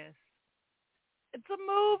own this. It's a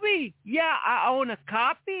movie. Yeah, I own a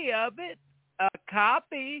copy of it,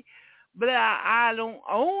 but I don't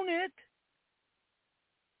own it.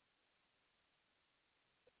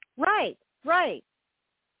 Right.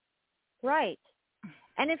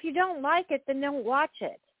 And if you don't like it, then don't watch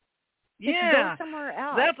it. Just go somewhere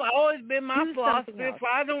else. That's always been my philosophy. If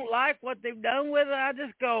I don't like what they've done with it, I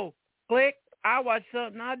just go, click, I watch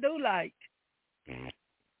something I do like.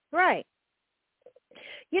 Right.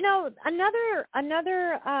 You know, another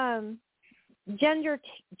gender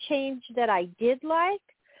change that I did like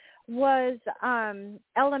was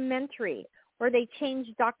Elementary, where they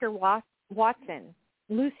changed Dr. Watson.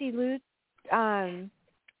 Lucy Liu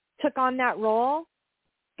took on that role.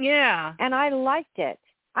 Yeah. And I liked it.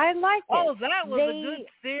 Oh, that was a good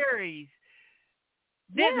series.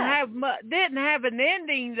 Didn't have an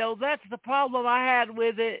ending though. That's the problem I had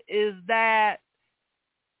with it, is that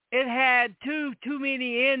it had too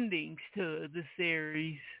many endings to the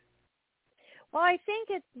series. Well, I think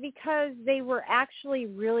it's because they were actually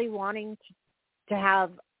really wanting to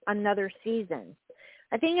have another season.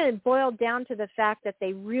 I think it boiled down to the fact that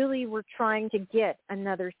they really were trying to get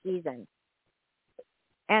another season,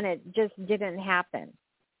 and it just didn't happen.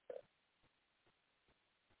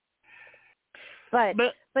 But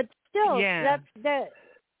still,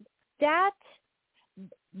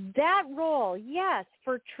 that role, yes,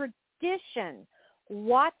 for tradition,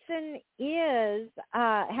 Watson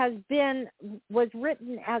was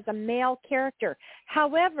written as a male character.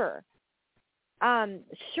 However,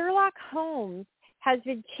 Sherlock Holmes has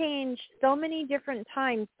been changed so many different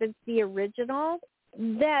times since the original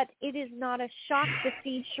that it is not a shock to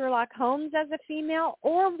see Sherlock Holmes as a female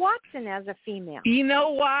or Watson as a female. You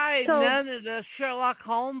know why none of the Sherlock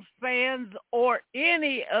Holmes fans or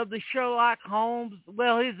any of the Sherlock Holmes,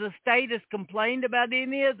 his estate has complained about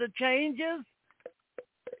any of the changes?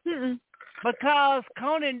 Mm-mm. Because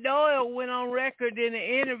Conan Doyle went on record in an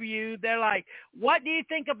interview. They're like, what do you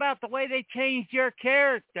think about the way they changed your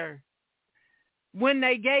character when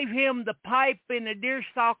they gave him the pipe and the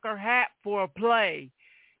deerstalker hat for a play?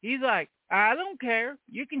 He's like, I don't care.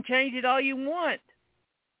 You can change it all you want.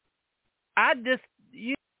 I just,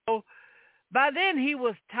 by then he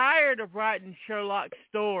was tired of writing Sherlock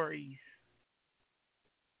stories.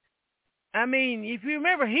 I mean, if you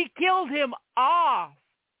remember, he killed him off.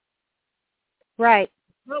 Right.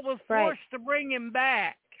 But was forced to bring him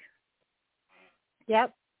back.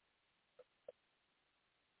 Yep.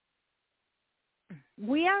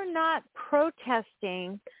 We are not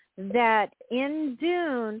protesting that in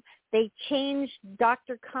Dune they changed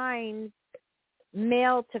Dr. Kynes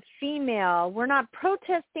male to female. We're not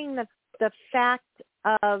protesting the fact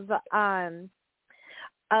of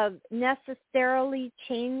necessarily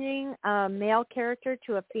changing a male character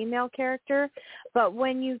to a female character, but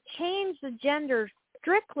when you change the gender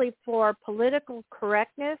strictly for political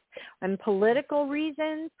correctness and political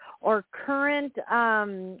reasons or current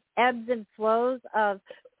ebbs and flows of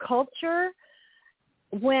culture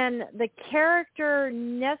when the character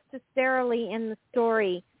necessarily in the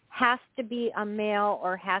story has to be a male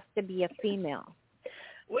or has to be a female.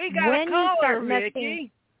 We got a caller,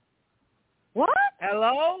 Vicki. What?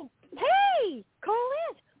 Hello? Hey, call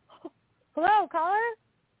in. Hello, caller?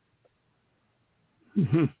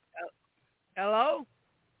 Hello?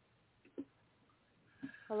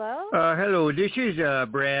 Hello? Hello, this is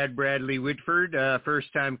Bradley Whitford,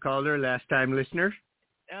 first-time caller, last-time listener.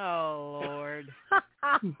 Oh, Lord.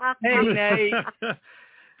 Hey, Nate.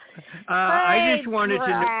 I just wanted to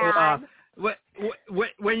know,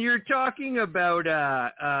 when you're talking about,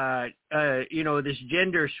 this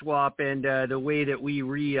gender swap and the way that we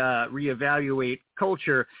reevaluate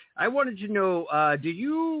culture, I wanted to know, do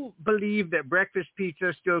you believe that breakfast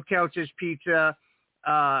pizza still counts as pizza?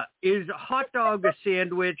 Is hot dog a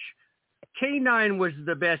sandwich? K9 was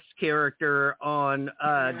the best character on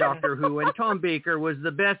Doctor Who, and Tom Baker was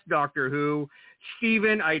the best Doctor Who.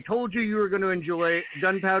 Steven, I told you were going to enjoy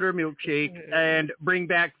Gunpowder Milkshake and bring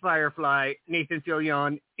back Firefly. Nathan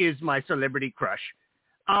Fillion is my celebrity crush.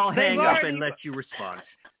 I'll hang up and let you respond.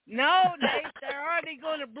 No, Nate, they're already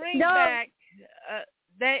going to bring back...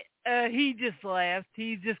 he just laughed.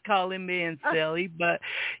 He's just calling me and silly. But,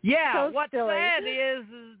 yeah, so what's silly. sad is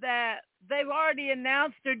that they've already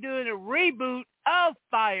announced they're doing a reboot of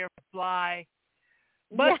Firefly.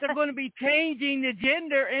 But they're going to be changing the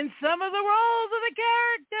gender in some of the roles of the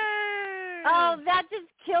characters. Oh, that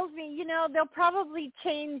just kills me. You know, they'll probably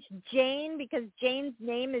change Jane because Jane's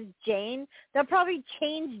name is Jane. They'll probably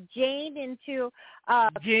change Jane into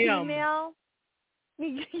Jim. Female.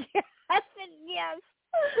 Yes and yes.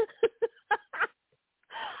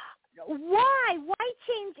 Why? Why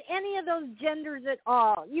change any of those genders at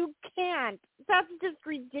all? You can't. That's just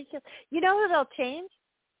ridiculous. You know who they'll change?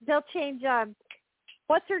 They'll change,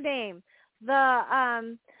 what's her name?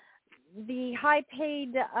 The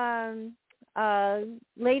high-paid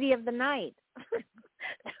lady of the night.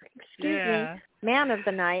 Excuse me, man of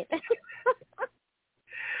the night.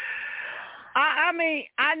 I mean,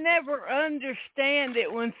 I never understand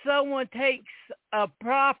it when someone takes a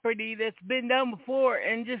property that's been done before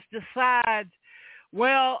and just decides,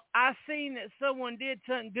 well, I seen that someone did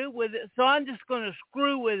something good with it, so I'm just going to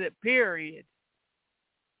screw with it, period.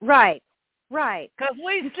 Right, right. Because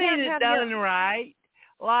we've seen it done right,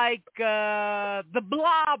 like the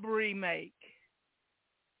Blob remake.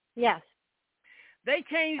 Yes. They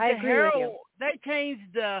changed the heroine. They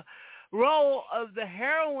changed the role of the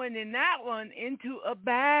heroine in that one into a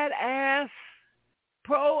badass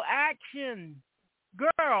pro-action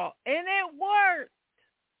girl, and it worked.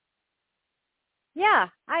 Yeah,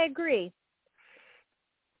 I agree.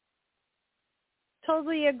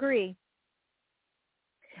 Totally agree.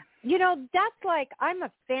 You know, that's like, I'm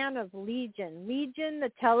a fan of Legion. Legion,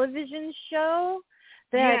 the television show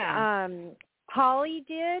that Holly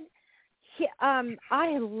did.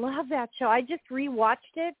 I love that show. I just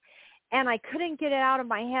rewatched it, and I couldn't get it out of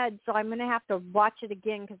my head, so I'm going to have to watch it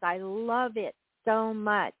again because I love it so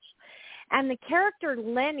much. And the character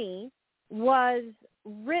Lenny was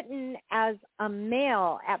written as a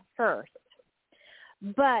male at first,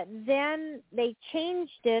 but then they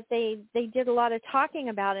changed it. They did a lot of talking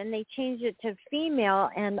about it, and they changed it to female,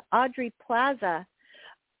 and Audrey Plaza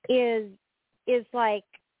is like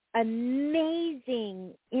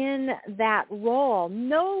amazing in that role.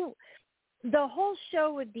 No, the whole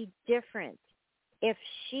show would be different if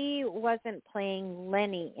she wasn't playing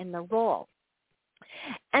Lenny in the role.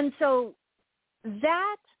 And so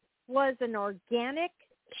that was an organic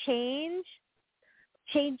change,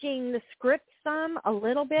 changing the script a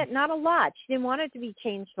little bit, not a lot. She didn't want it to be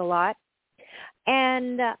changed a lot.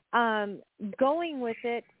 And going with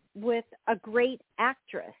it with a great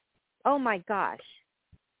actress. Oh, my gosh.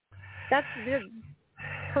 That's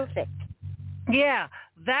perfect. Yeah,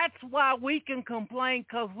 that's why we can complain,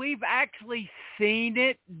 because we've actually seen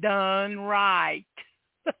it done right.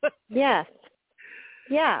 Yes.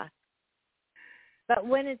 Yeah. But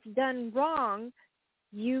when it's done wrong,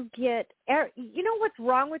 you get, you know what's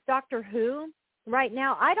wrong with Doctor Who right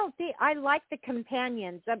now? I don't think, I like the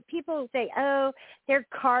companions. People say, oh, they're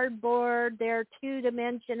cardboard, they're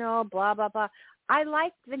two-dimensional, blah, blah, blah. I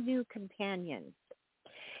like the new companions.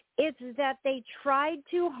 It's that they tried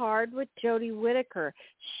too hard with Jodie Whittaker.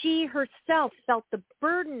 She herself felt the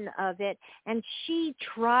burden of it, and she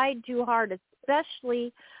tried too hard,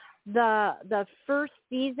 especially the first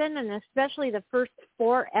season and especially the first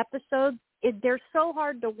 4 episodes. They're so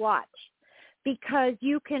hard to watch because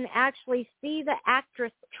you can actually see the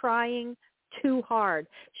actress trying too hard.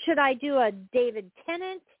 Should I do a David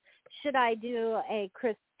Tennant? Should I do a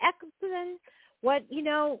Chris Eccleston? what,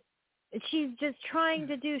 she's just trying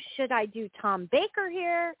to do. Should I do Tom Baker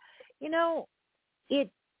here?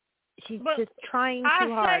 She's just trying too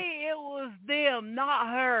hard. I say it was them, not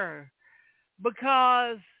her,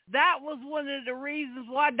 because that was one of the reasons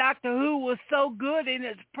why Doctor Who was so good in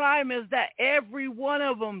its prime, is that every one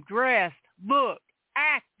of them dressed, looked,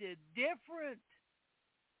 acted different.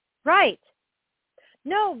 Right.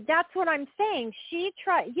 No, that's what I'm saying. She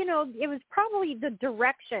tried, it was probably the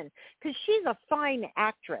direction, because she's a fine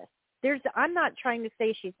actress. I'm not trying to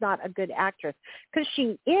say she's not a good actress, because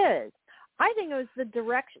she is. I think it was the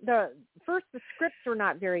direction. The scripts were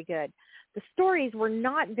not very good. The stories were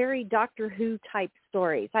not very Doctor Who type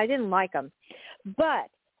stories. I didn't like them. But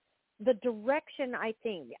the direction, I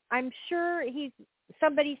think, I'm sure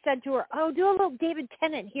somebody said to her, oh, do a little David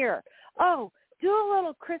Tennant here. Oh, do a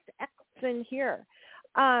little Chris Eccleston here.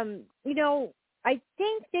 I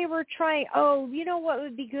think they were trying, what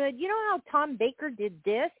would be good? You know how Tom Baker did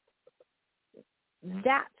this?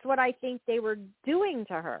 That's what I think they were doing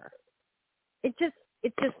to her. It just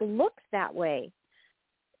looks that way.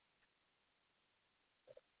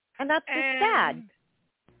 And that's just sad.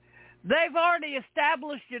 They've already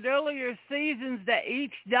established in earlier seasons that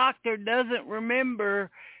each Doctor doesn't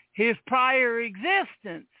remember his prior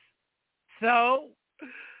existence. So...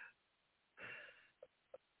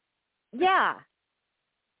 Yeah.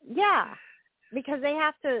 Because they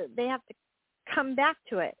have to come back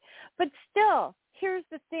to it. But still, here's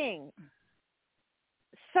the thing.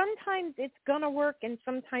 Sometimes it's going to work and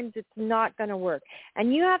sometimes it's not going to work.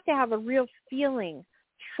 And you have to have a real feeling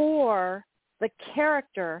for the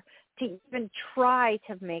character to even try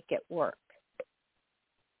to make it work.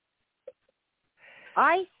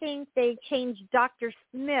 I think they changed Dr.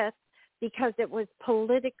 Smith because it was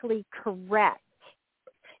politically correct.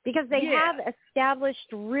 Because they have established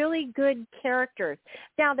really good characters.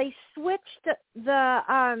 Now they switched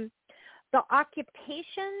the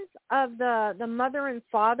occupations of the mother and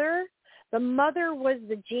father. The mother was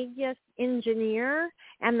the genius engineer,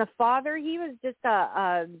 and the father, he was just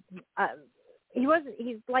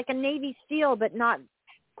he's like a Navy SEAL, but not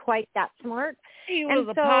quite that smart. He was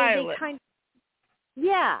a pilot.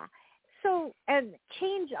 So, and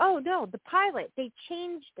the pilot, they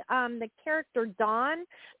changed the character Don,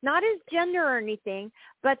 not his gender or anything,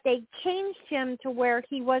 but they changed him to where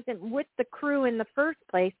he wasn't with the crew in the first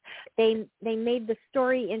place. They made the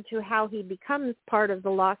story into how he becomes part of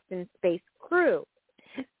the Lost in Space crew.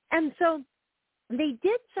 And so they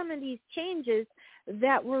did some of these changes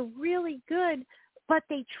that were really good, but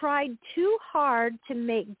they tried too hard to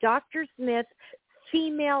make Dr. Smith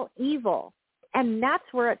female evil. And that's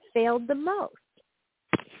where it failed the most.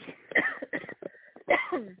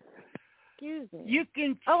 Excuse me. You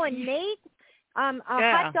can. Oh, and Nate,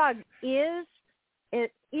 hot dog is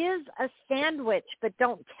a sandwich, but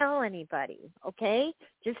don't tell anybody. Okay,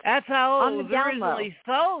 just that's how on it the was down low. originally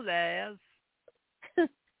sold as. It's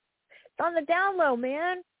on the down low,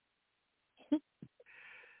 man.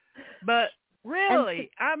 But really,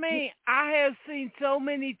 I have seen so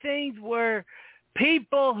many things where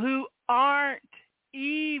people who aren't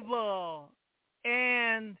evil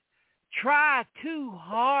and try too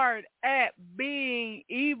hard at being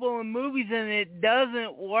evil in movies, and it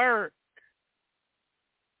doesn't work.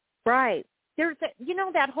 Right. There's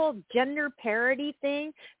that whole gender parity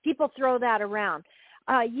thing. People throw that around.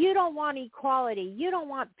 You don't want equality. You don't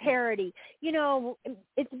want parity.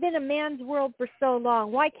 It's been a man's world for so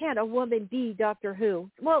long. Why can't a woman be Doctor Who?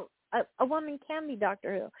 Well, a woman can be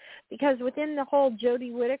Doctor Who, because within the whole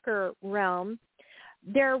Jodie Whittaker realm,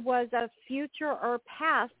 there was a future or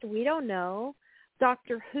past, we don't know,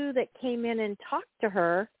 Doctor Who that came in and talked to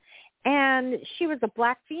her, and she was a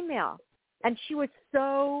black female, and she was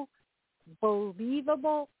so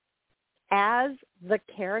believable as the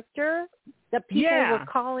character that people were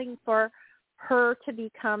calling for her to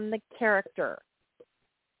become the character.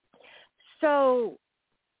 So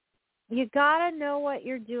you got to know what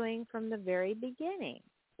you're doing from the very beginning.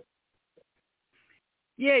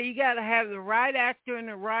 Yeah, you got to have the right actor in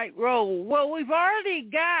the right role. Well, we've already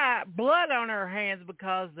got blood on our hands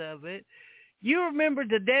because of it. You remember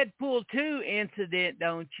the Deadpool 2 incident,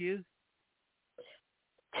 don't you?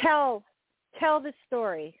 Tell the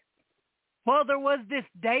story. Well, there was this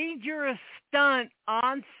dangerous stunt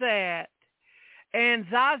on set, and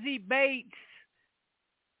Zazie Bates,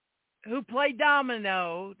 who played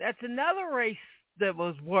Domino, that's another race that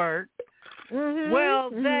was worked. Mm-hmm, well,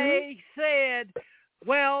 they said,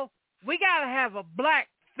 well, we got to have a black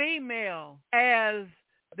female to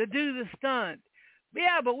do the stunt.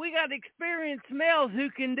 Yeah, but we got experienced males who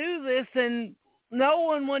can do this, and no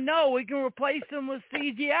one will know. We can replace them with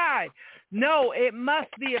CGI. No, it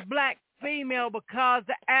must be a black female because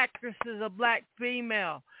the actress is a black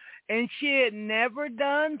female. And she had never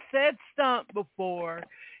done said stunt before.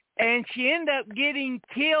 And she ended up getting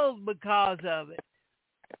killed because of it.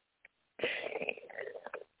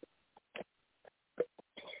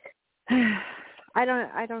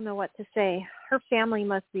 I don't know what to say. Her family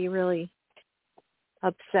must be really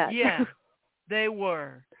upset. Yeah, they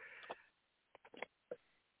were.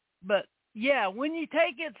 But yeah, when you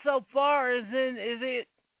take it so far, there's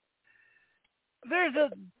a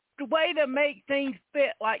way to make things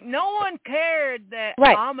fit. Like no one cared that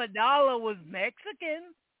Right. Amidala was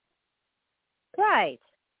Mexican. Right.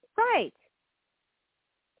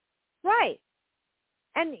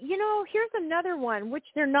 And, here's another one, which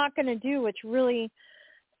they're not going to do, which really,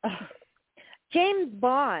 James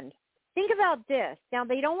Bond. Think about this. Now,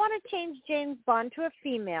 they don't want to change James Bond to a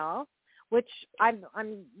female, which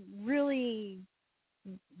I'm really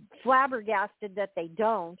flabbergasted that they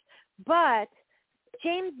don't. But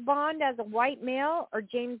James Bond as a white male or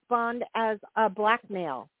James Bond as a black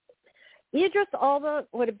male? Idris Elba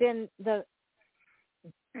would have been the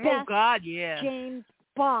best James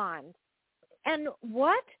Bond. And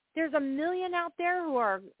what? There's a million out there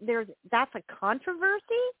that's a controversy?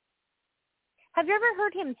 Have you ever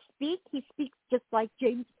heard him speak? He speaks just like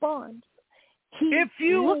James Bond. If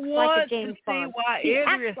you looks want like a James to see Bond. why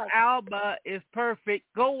Idris Elba is perfect,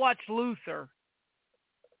 go watch Luther.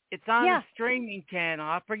 It's on a streaming channel.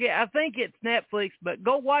 I think it's Netflix, but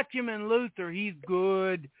go watch him in Luther. He's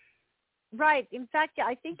good. Right. In fact,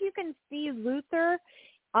 I think you can see Luther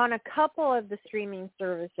on a couple of the streaming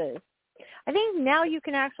services. I think now you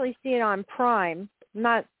can actually see it on Prime. I'm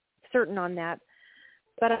not certain on that.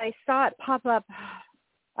 But I saw it pop up,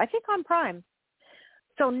 I think on Prime.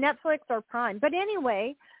 So Netflix or Prime. But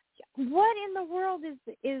anyway, what in the world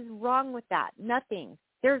is wrong with that? Nothing.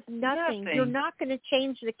 There's nothing. You're not going to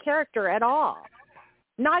change the character at all.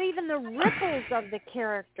 Not even the ripples of the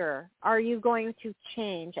character are you going to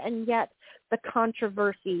change. And yet the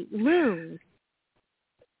controversy looms.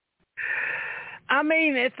 I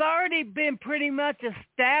mean, it's already been pretty much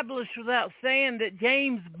established without saying that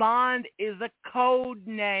James Bond is a code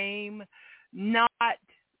name, not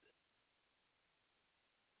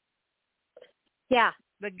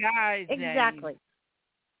the guy's name.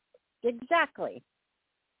 Exactly.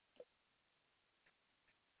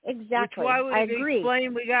 Which why would it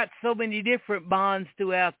explain we got so many different Bonds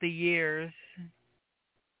throughout the years.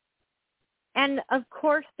 And of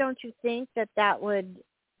course, don't you think that would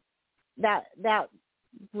that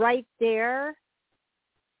right there,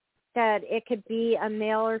 that it could be a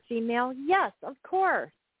male or female? Yes, of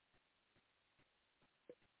course.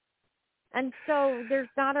 And so there's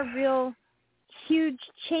not a real huge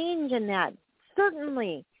change in that.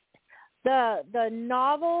 Certainly, the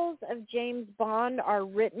novels of James Bond are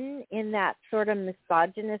written in that sort of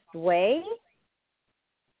misogynist way.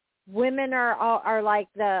 Women are like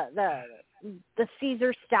the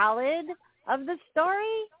Caesar salad of the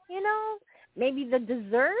story, maybe the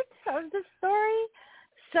dessert of the story.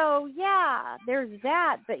 So yeah, there's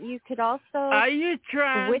that, but you could also are you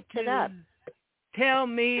trying switch to it up. Tell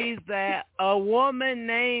me that a woman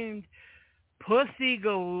named Pussy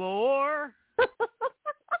Galore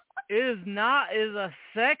is a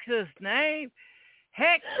sexist name?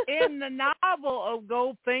 Heck, in the novel of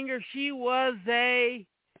Goldfinger, she was a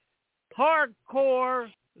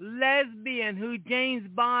hardcore lesbian who James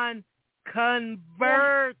Bond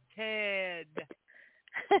converted.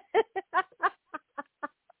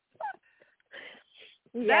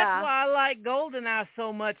 That's why I like GoldenEye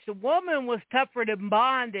so much. The woman was tougher than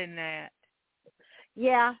Bond in that.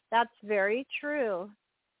 Yeah, that's very true.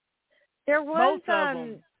 There was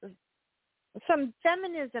some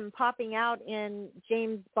feminism popping out in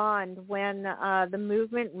James Bond when the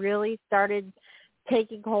movement really started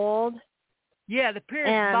taking hold. Yeah, the Pierce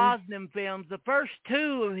Brosnan films, the first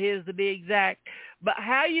two of his to be exact. But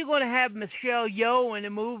how are you going to have Michelle Yeoh in a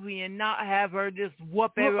movie and not have her just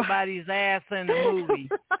whoop everybody's ass in the movie?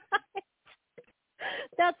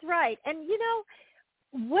 That's right. And,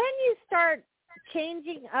 when you start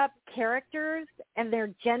changing up characters and their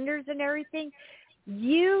genders and everything,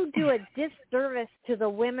 you do a disservice to the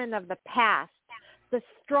women of the past, the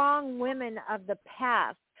strong women of the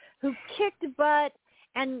past who kicked butt.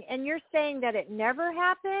 And you're saying that it never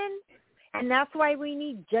happened, and that's why we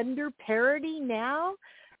need gender parity now?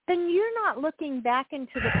 Then you're not looking back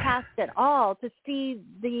into the past at all to see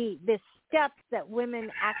the steps that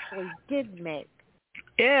women actually did make.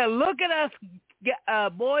 Yeah, look at us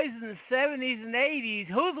boys in the 70s and 80s.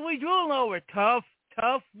 Who's we drooling over? Tough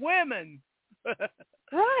women.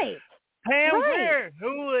 Right. Pam Right. Grier,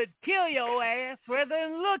 who would kill your ass rather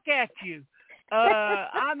than look at you.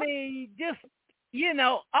 I mean, just,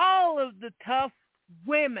 all of the tough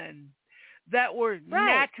women that were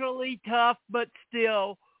naturally tough, but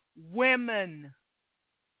still women.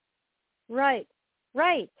 Right.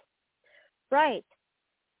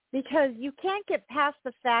 Because you can't get past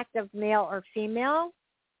the fact of male or female.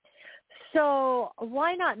 So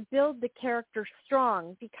why not build the character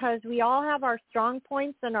strong? Because we all have our strong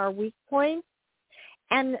points and our weak points,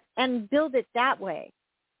 and build it that way.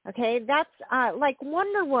 Okay, that's like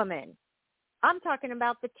Wonder Woman. I'm talking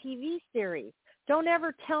about the TV series. Don't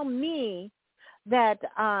ever tell me that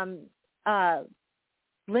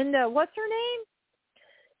Linda, what's her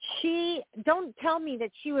name? Don't tell me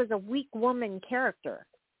that she was a weak woman character,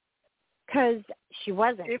 because she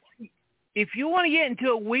wasn't. If you want to get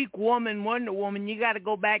into a weak woman, Wonder Woman, you got to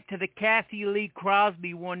go back to the Kathy Lee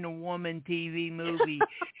Crosby Wonder Woman TV movie,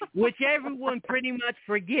 which everyone pretty much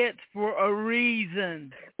forgets for a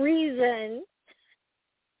reason.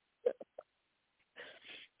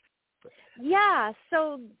 Yeah,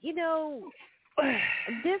 so,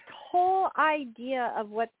 this whole idea of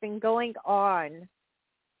what's been going on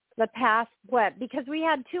the past, because we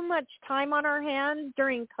had too much time on our hands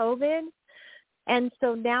during COVID. And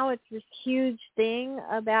so now it's this huge thing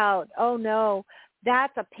about, oh, no,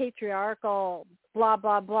 that's a patriarchal blah,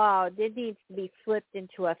 blah, blah. It needs to be flipped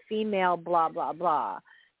into a female blah, blah, blah.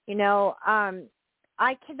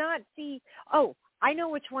 I cannot see. Oh, I know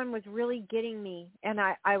which one was really getting me, and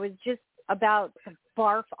I was just about to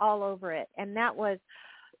barf all over it, and that was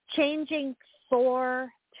changing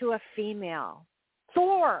Thor to a female.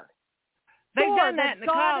 Thor. They've done that in the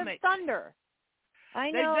comics. God of Thunder. I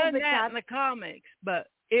know, they've done that in the comics, but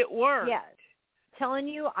it worked. Yes. Telling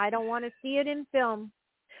you, I don't want to see it in film.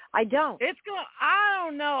 I don't. I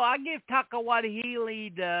don't know. I give Taika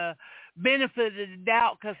Waititi the benefit of the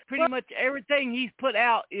doubt, because pretty much everything he's put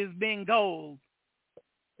out has been gold.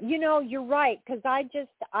 You're right, because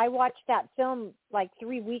I watched that film like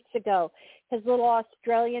 3 weeks ago, his little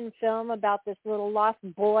Australian film about this little lost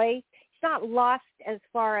boy. He's not lost as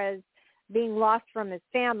far as being lost from his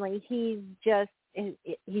family. He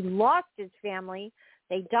lost his family.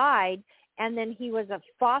 They died, and then he was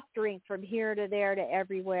fostering from here to there to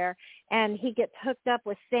everywhere, and he gets hooked up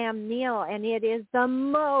with Sam Neill, and it is the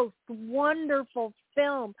most wonderful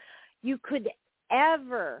film you could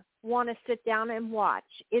ever want to sit down and watch.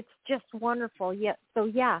 It's just wonderful. Yeah. So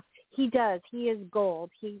yeah, he does. He is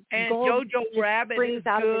gold. Jojo Rabbit is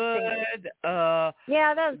good. Yeah,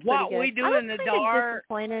 that was What pretty good. We Do in the Dark.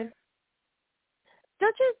 Disappointed.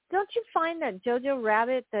 Don't you find that Jojo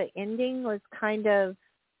Rabbit, the ending was kind of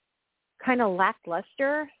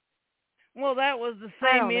lackluster? Well, that was the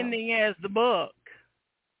same ending as the book.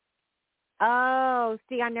 Oh,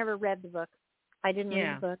 see, I never read the book. I didn't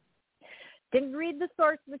read the book. Didn't read the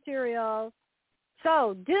source material.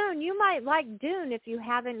 So, Dune, you might like Dune if you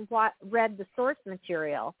haven't read the source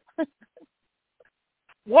material.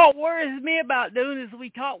 What worries me about Dune, as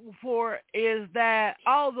we talked before, is that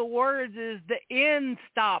all the words is the end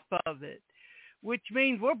stop of it, which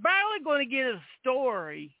means we're barely going to get a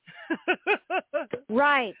story.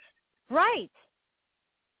 Right.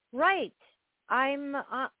 I'm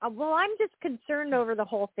just concerned over the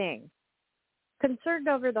whole thing.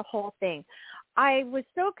 I was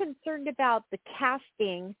so concerned about the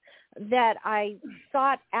casting that I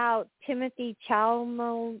sought out Timothy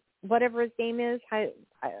Chalamet, whatever his name is. I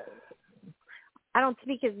don't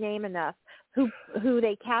speak his name enough. Who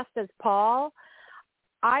they cast as Paul.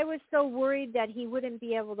 I was so worried that he wouldn't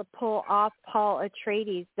be able to pull off Paul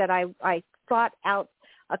Atreides that I sought out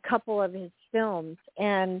a couple of his films.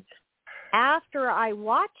 And after I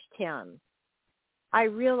watched him, I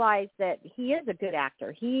realized that he is a good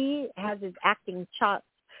actor. He has his acting chops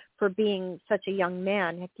for being such a young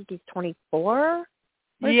man. I think he's 24 or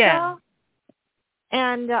so.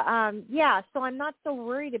 And so I'm not so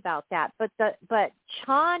worried about that. But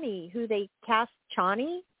Chani, who they cast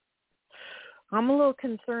Chani, I'm a little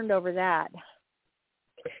concerned over that.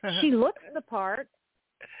 She looks the part,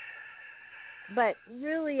 but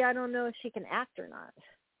really I don't know if she can act or not.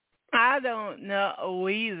 I don't know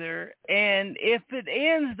either. And if it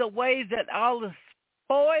ends the way that all the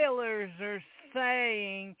spoilers are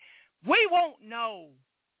saying, we won't know.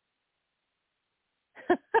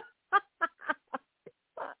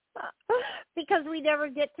 Because we never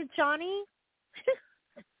get to Chani?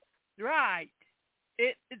 Right.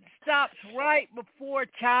 It stops right before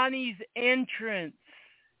Chinese entrance.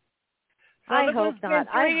 So I hope not.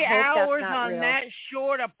 3 hours that's not on real. that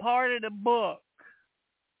short a part of the book.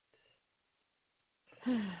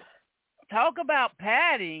 Talk about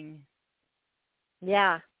padding.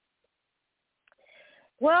 Yeah.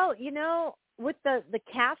 Well, with the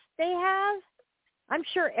cast they have, I'm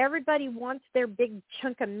sure everybody wants their big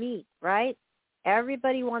chunk of meat, right?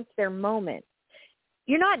 Everybody wants their moment.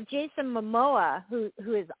 You're not Jason Momoa, who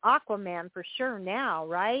is Aquaman for sure now,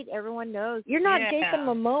 right? Everyone knows. You're not Jason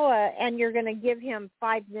Momoa, and you're going to give him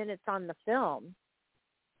 5 minutes on the film.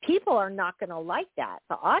 People are not going to like that.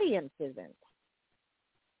 The audience isn't.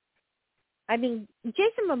 I mean,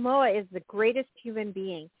 Jason Momoa is the greatest human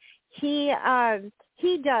being. He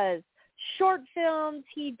does short films.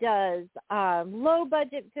 He does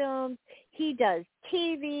low-budget films. He does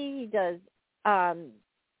TV. He does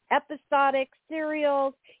episodic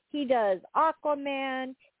serials. He does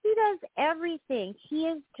Aquaman. He does everything. He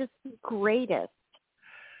is just the greatest.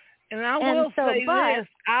 And I will say this.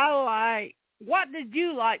 What did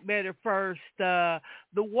you like better first? The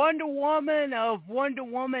Wonder Woman of Wonder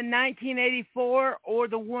Woman 1984 or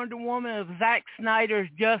the Wonder Woman of Zack Snyder's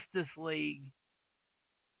Justice League?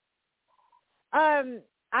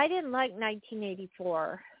 I didn't like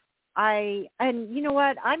 1984. And you know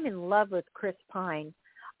what? I'm in love with Chris Pine.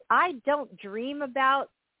 I don't dream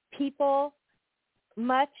about people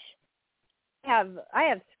much. I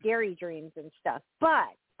have scary dreams and stuff,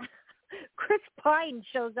 but Chris Pine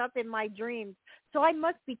shows up in my dreams, so I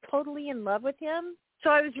must be totally in love with him. So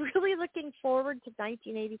I was really looking forward to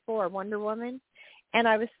 1984 Wonder Woman, and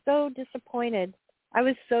I was so disappointed.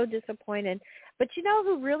 But you know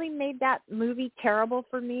who really made that movie terrible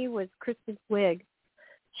for me was Kristen Wiig.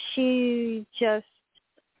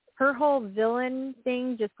 Her whole villain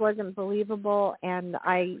thing just wasn't believable, and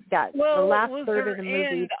the last third of the movie.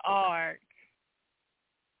 End arc.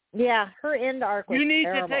 Yeah, her end arc was You need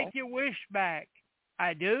terrible. to take your wish back.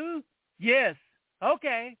 I do? Yes.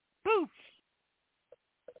 Okay. Poof.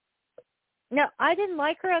 No, I didn't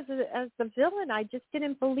like her as the villain. I just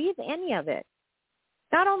didn't believe any of it.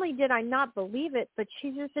 Not only did I not believe it, but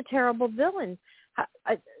she's just a terrible villain.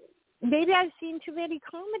 Maybe I've seen too many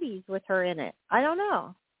comedies with her in it. I don't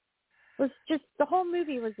know. It was just, the whole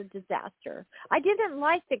movie was a disaster. I didn't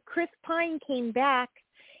like that Chris Pine came back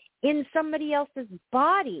in somebody else's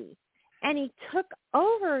body, and he took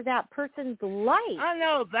over that person's life. I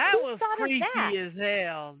know, that was creepy as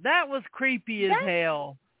hell. That was creepy as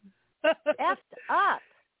hell. Effed up.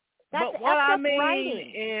 That's but what I mean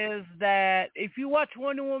writing. is that if you watch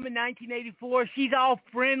Wonder Woman 1984, she's all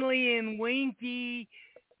friendly and winky,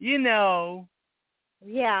 Yeah.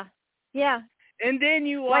 And then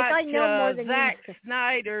you watch Zack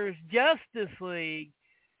Snyder's Justice League.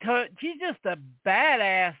 She's just a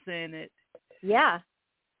badass in it. Yeah.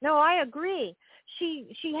 No, I agree. She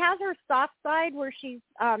has her soft side where she's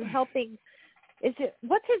helping.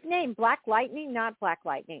 What's his name? Black Lightning? Not Black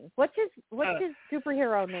Lightning. What's his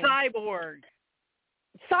superhero name?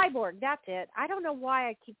 Cyborg, that's it. I don't know why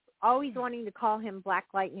I keep always wanting to call him Black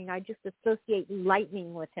Lightning. I just associate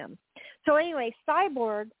lightning with him. So anyway,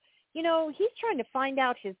 Cyborg, he's trying to find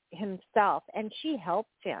out himself, and she helps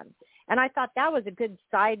him. And I thought that was a good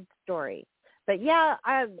side story. But yeah,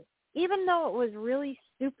 even though it was really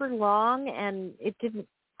super long and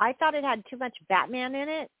I thought it had too much Batman in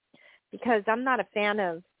it, because I'm not a fan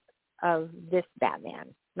of this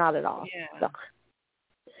Batman, not at all. Yeah. So,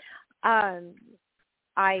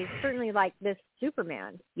 I certainly like this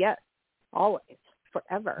Superman. Yes, always,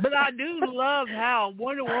 forever. But I do love how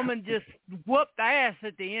Wonder Woman just whooped ass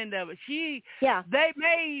at the end of it. They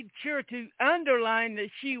made sure to underline that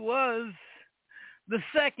she was the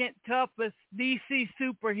second toughest DC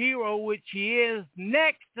superhero, which she is,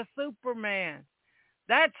 next to Superman.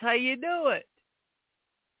 That's how you do it.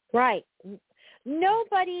 Right.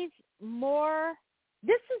 Nobody's more.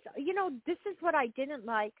 This is what I didn't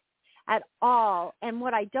like at all, and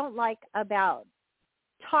what I don't like about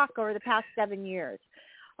talk over the past 7 years.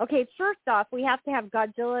 Okay, first off, we have to have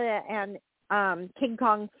Godzilla and King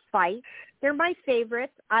Kong fight. They're my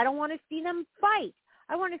favorites. I don't want to see them fight.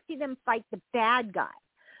 I want to see them fight the bad guy.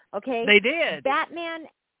 Okay? They did. Batman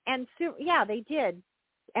and they did.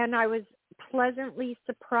 And I was pleasantly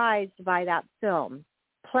surprised by that film.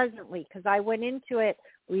 Pleasantly, because I went into it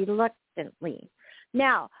reluctantly.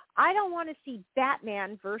 Now, I don't want to see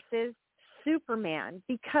Batman versus Superman,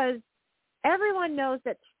 because everyone knows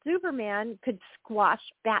that Superman could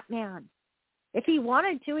squash Batman. If he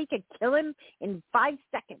wanted to, he could kill him in 5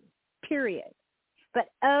 seconds, period. But,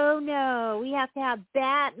 oh, no, we have to have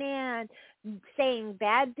Batman saying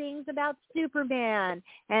bad things about Superman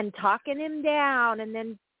and talking him down, and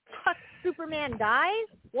then Superman dies?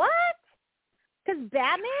 What? Because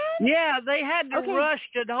Batman? Yeah, they had to rush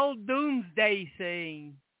to the whole doomsday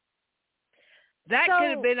scene. That could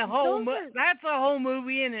have been a whole that's a whole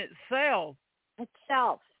movie in itself.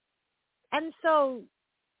 itself. And so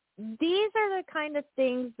these are the kind of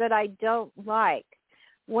things that I don't like.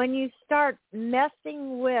 When you start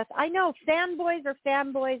messing with, I know fanboys are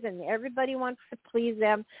fanboys and everybody wants to please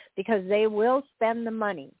them because they will spend the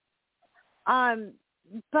money.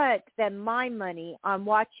 But then my money on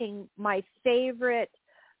watching my favorite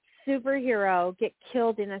superhero get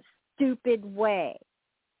killed in a stupid way.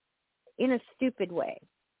 In a stupid way.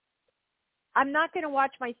 I'm not going to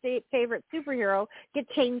watch my favorite superhero get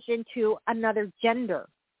changed into another gender.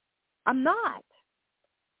 I'm not.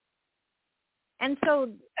 And so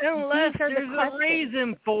unless there's a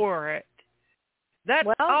reason for it. That's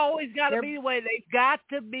always got to be the way. They've got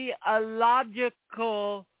to be a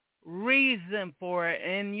logical reason for it.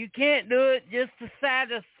 And you can't do it just to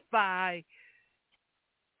satisfy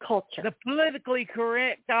culture, the politically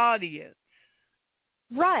correct audience.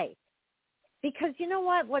 Right. Because you know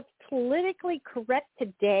what? What's politically correct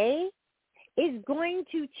today is going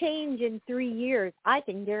to change in 3 years. I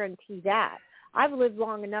can guarantee that. I've lived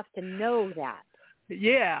long enough to know that.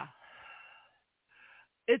 Yeah.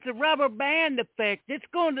 It's a rubber band effect. It's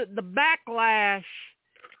going to, the backlash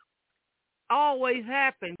always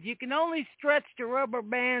happens. You can only stretch the rubber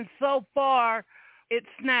band so far, it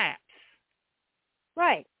snaps.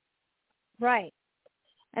 Right. Right.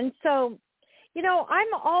 And so, you know, I'm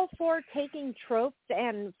all for taking tropes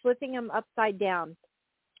and flipping them upside down.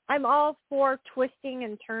 I'm all for twisting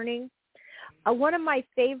and turning. One of my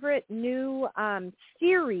favorite new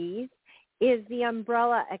series is the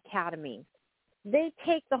Umbrella Academy. They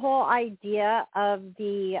take the whole idea of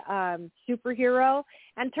the superhero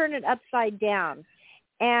and turn it upside down.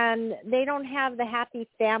 And they don't have the happy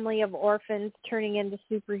family of orphans turning into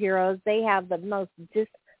superheroes. They have the most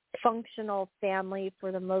dysfunctional family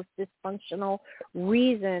for the most dysfunctional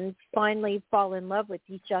reasons finally fall in love with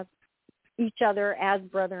each other as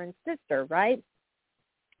brother and sister, right?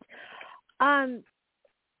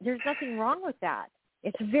 There's nothing wrong with that.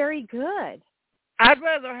 It's very good. I'd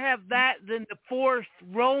rather have that than the forced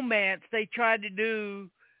romance they try to do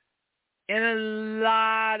in a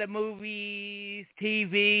lot of movies,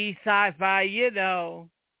 TV, sci-fi, you know.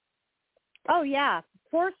 Oh, yeah.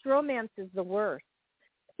 Forced romance is the worst.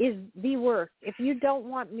 Is the worst. If you don't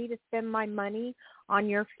want me to spend my money on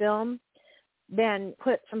your film, then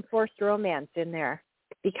put some forced romance in there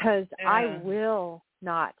because I will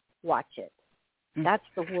not watch it. That's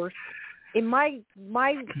the worst. In my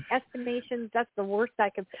estimations, that's the worst I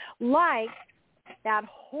could. Like that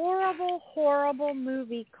horrible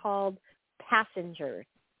movie called Passengers.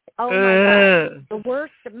 Oh, my God. The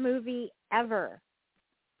worst movie ever.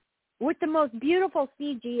 With the most beautiful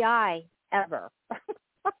CGI ever.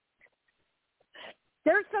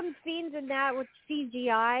 There's some scenes in that with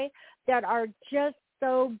CGI that are just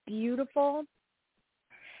so beautiful,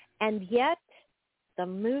 and yet the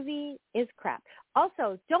movie is crap.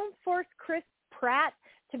 Also, don't force Chris Pratt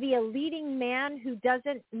to be a leading man who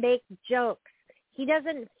doesn't make jokes. He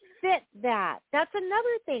doesn't fit that. That's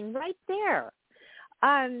another thing right there.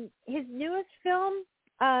 His newest film,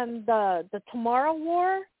 the Tomorrow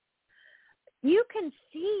War, you can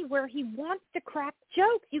see where he wants to crack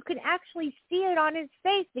jokes. You can actually see it on his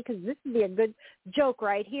face because this would be a good joke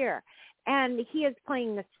right here. And he is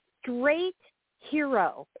playing the straight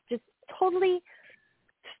hero, just totally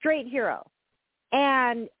straight hero.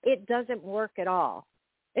 And it doesn't work at all.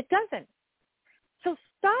 It doesn't. So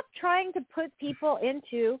stop trying to put people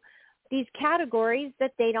into these categories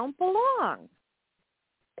that they don't belong.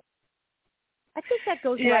 I think that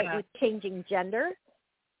goes right with changing gender.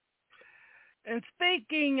 And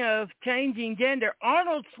speaking of changing gender,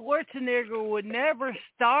 Arnold Schwarzenegger would never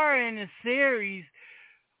star in a series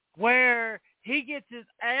where he gets his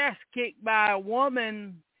ass kicked by a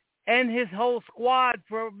woman and his whole squad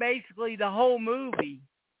for basically the whole movie,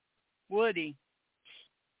 would he?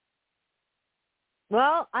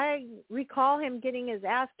 Well, I recall him getting his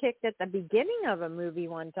ass kicked at the beginning of a movie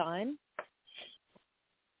one time.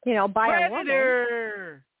 You know, by Predator. a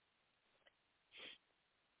woman.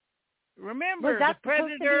 Remember, was that the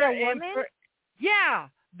Predator supposed to be a woman?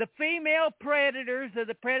 The female predators of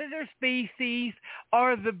the predator species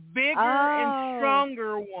are the bigger and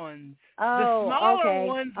stronger ones. The smaller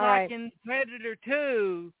ones, like in Predator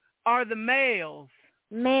 2, are the males.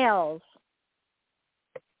 Males.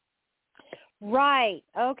 Right.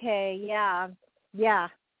 Okay. Yeah. Yeah.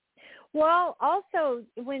 Well, also,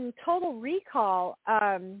 when Total Recall,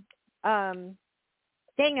 dang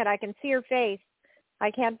it, I can see her face. I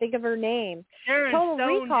can't think of her name. Sharon Total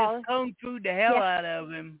Stone Recall, just kung fu the hell out of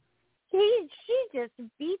him. She just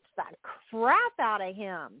beats the crap out of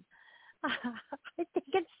him. I think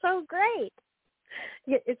it's so great.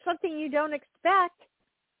 It's something you don't expect,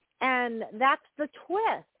 and that's the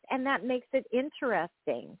twist, and that makes it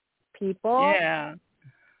interesting, people. Yeah.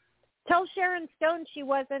 Tell Sharon Stone she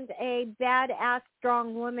wasn't a badass,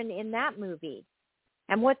 strong woman in that movie.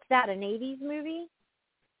 And what's that, an 80s movie?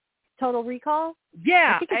 Total Recall?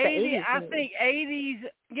 Yeah, I think it's 80s. 80s I movie. think 80s.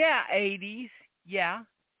 Yeah, 80s. Yeah.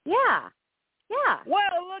 Yeah. Yeah.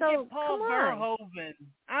 Well, look So, at Paul come on. Verhoeven.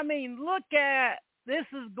 I mean, look at, this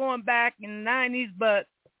is going back in the 90s, but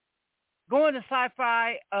going to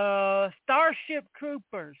sci-fi, Starship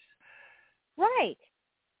Troopers. Right.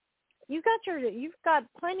 You've got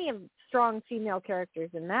plenty of strong female characters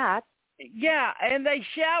in that. Yeah, and they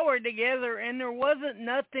showered together, and there wasn't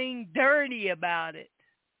nothing dirty about it.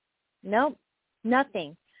 Nope.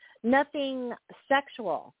 Nothing. Nothing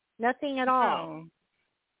sexual. Nothing at all. No.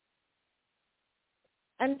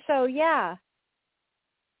 And so, yeah,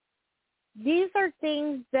 these are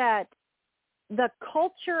things that the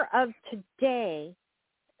culture of today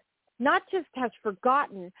not just has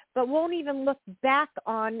forgotten, but won't even look back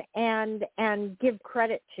on and give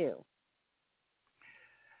credit to.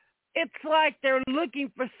 It's like they're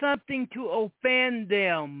looking for something to offend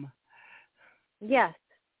them. Yes.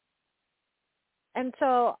 And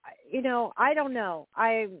so, I don't know.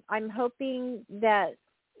 I'm hoping that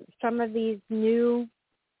some of these new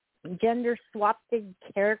gender swapped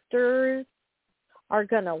characters are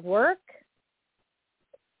going to work,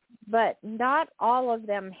 but not all of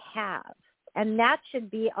them have. And that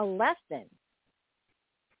should be a lesson.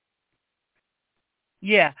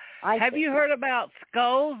 Yeah. Have you heard about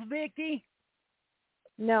Skulls, Vicki?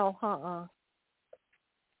 No,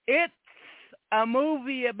 It's a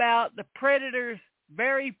movie about the Predator's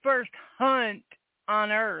very first hunt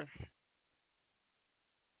on Earth.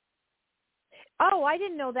 Oh, I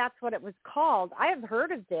didn't know that's what it was called. I have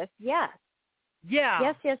heard of this, yes. Yeah.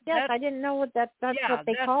 Yes. I didn't know that's what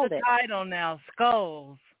they called it. Yeah, that's the title now,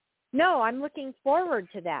 Skulls. No, I'm looking forward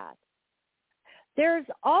to that. There's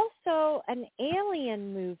also an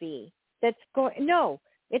alien movie that's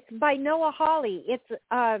it's by Noah Hawley. It's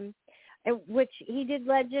which he did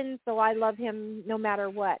Legend, so I love him no matter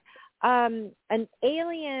what. An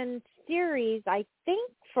alien series, I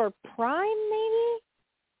think for Prime, maybe?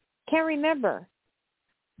 Can't remember.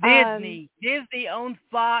 Disney. Disney owns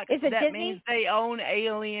Fox. Is it that Disney? means they own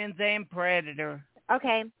Aliens and Predator.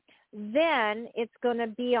 Okay. Then it's going to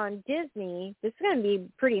be on Disney. This is going to be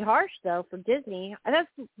pretty harsh, though, for Disney. That's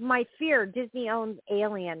my fear. Disney owns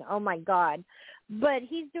Alien. Oh, my God. But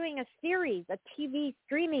he's doing a series, a TV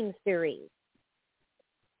streaming series.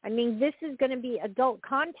 I mean, this is going to be adult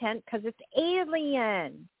content because it's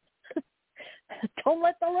Alien. Don't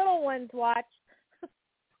let the little ones watch.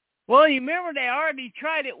 Well, you remember they already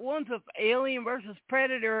tried it once with Alien versus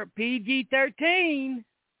Predator PG-13.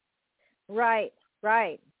 Right.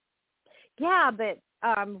 Yeah, but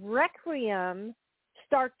Requiem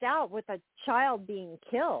starts out with a child being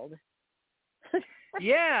killed.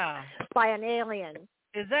 Yeah. By an alien.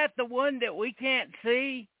 Is that the one that we can't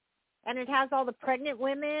see? And it has all the pregnant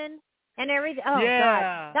women and everything. Oh,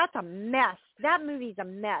 yeah. God. That's a mess. That movie's a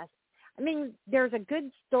mess. I mean, there's a good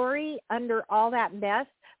story under all that mess,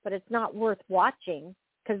 but it's not worth watching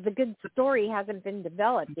because the good story hasn't been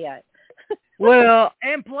developed yet. Well,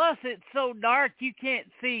 and plus it's so dark you can't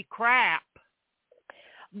see crap.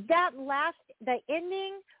 The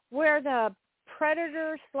ending where the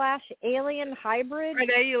Predator/alien hybrid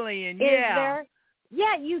alien, is there.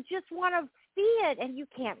 Yeah, you just want to see it, and you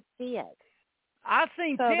can't see it. I've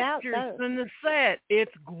seen pictures from the set.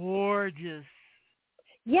 It's gorgeous.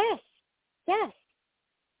 Yes.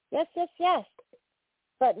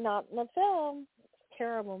 But not in the film. It's a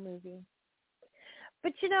terrible movie.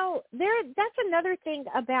 But, that's another thing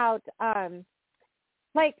about,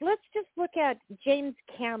 let's just look at James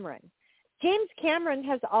Cameron. James Cameron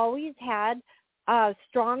has always had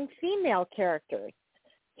strong female characters.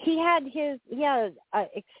 He has an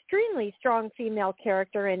extremely strong female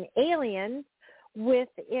character in Aliens with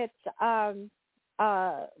its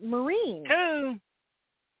Marine. Two.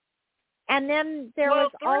 And then there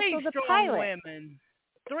was also the pilot. Women.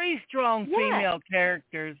 3 strong female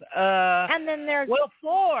characters. And then there's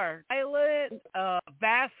 4. Pilot,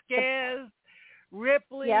 Vasquez,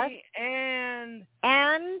 Ripley, yes. and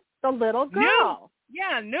the little girl.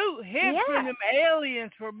 Newt hid from them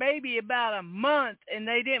aliens for maybe about a month, and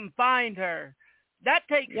they didn't find her. That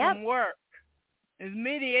takes some work. As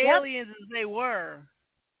many aliens as they were.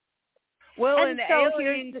 Well, and the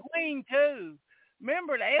alien queen, too.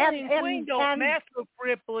 Remember, the alien queen don't mess with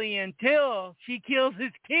Ripley until she kills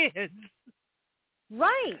his kids.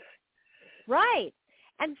 Right.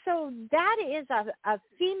 And so that is a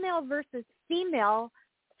female versus female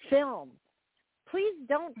film. Please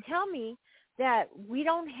don't tell me that we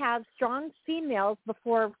don't have strong females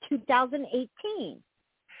before 2018.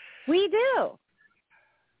 We do.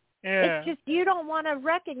 Yeah. It's just you don't want to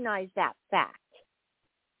recognize that fact.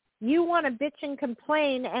 You want to bitch and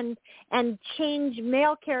complain and change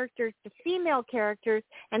male characters to female characters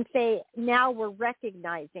and say, now we're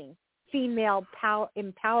recognizing female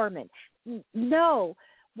empowerment. No.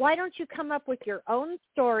 Why don't you come up with your own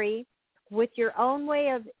story, with your own way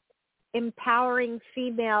of empowering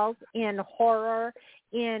females in horror,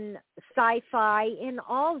 in sci-fi, in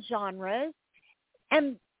all genres,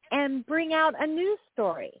 and bring out a new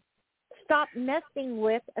story. Stop messing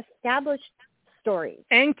with established stories.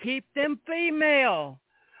 And keep them female.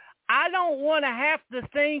 I don't want to have to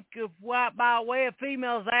think of what, by way of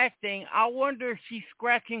females acting, I wonder if she's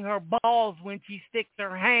scratching her balls when she sticks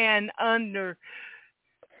her hand under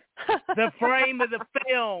the frame of the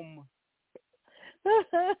film.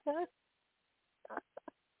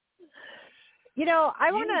 You know,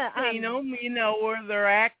 I want to... You've seen them, you know, where they're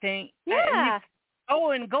acting. Yeah.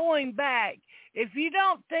 And going back, if you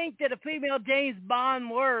don't think that a female James Bond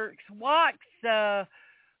works, watch,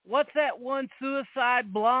 what's that one,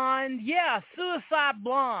 Suicide Blonde? Yeah, Suicide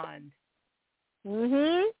Blonde.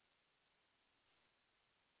 Mhm.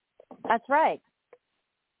 That's right.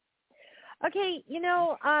 Okay, you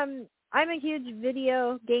know, I'm a huge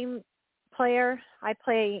video game player. I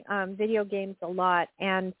play video games a lot,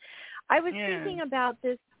 and I was thinking about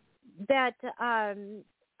this, that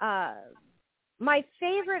my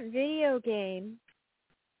favorite video game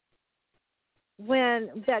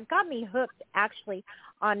that got me hooked actually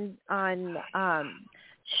on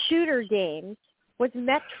shooter games was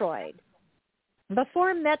Metroid.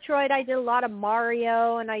 Before Metroid, I did a lot of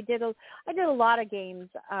Mario, and I did a lot of games,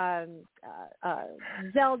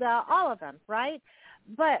 Zelda, all of them, right?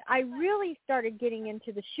 But I really started getting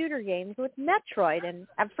into the shooter games with Metroid, and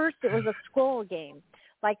at first it was a scroll game,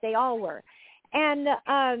 like they all were. And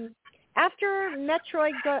after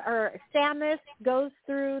Metroid Samus goes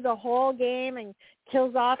through the whole game and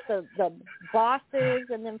kills off the bosses,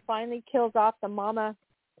 and then finally kills off the Mama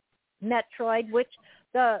Metroid, which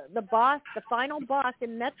the final boss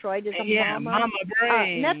in Metroid is a Mama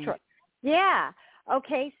Brain. Metroid. Yeah.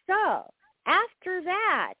 Okay, so after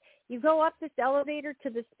that, you go up this elevator to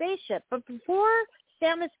the spaceship. But before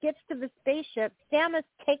Samus gets to the spaceship, Samus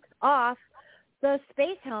takes off the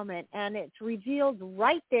space helmet, and it's revealed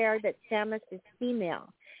right there that Samus is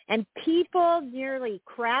female. And people nearly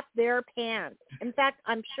crap their pants. In fact,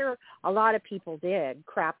 I'm sure a lot of people did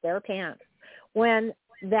crap their pants when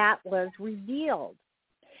that was revealed.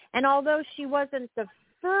 And although she wasn't the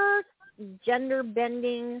first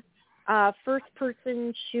gender-bending,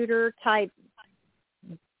 first-person shooter type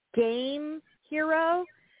game hero,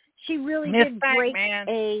 she really did break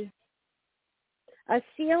a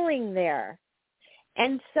ceiling there.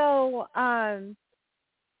 And so, and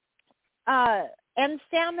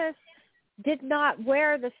Samus did not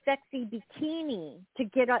wear the sexy bikini to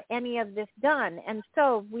get any of this done. And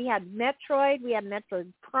so we had Metroid, we had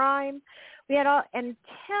Metroid Prime, we had all,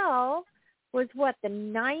 until was what, the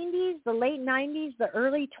 90s, the late 90s, the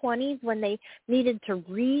early 20s, when they needed to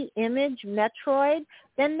re-image Metroid.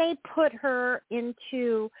 Then they put her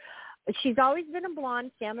into, she's always been a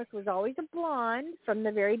blonde. Samus was always a blonde from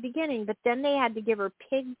the very beginning, but then they had to give her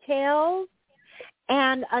pigtails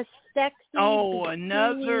and a sexy bikini.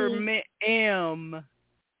 Another M.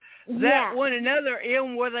 That one, another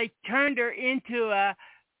M, where they turned her into a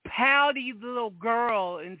pouty little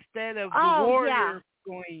girl instead of the warrior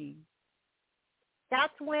queen.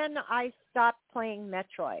 That's when I stopped playing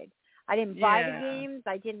Metroid. I didn't buy the games.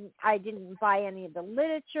 I didn't buy any of the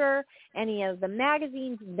literature, any of the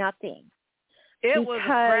magazines, nothing. It was a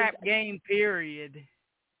crap game, period.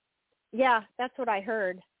 Yeah, that's what I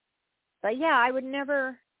heard. But yeah, I would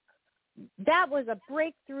never. That was a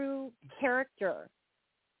breakthrough character,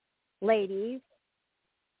 ladies.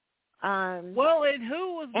 Well, and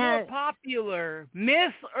who was more popular,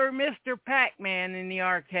 Miss or Mr. Pac-Man in the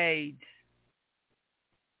arcades?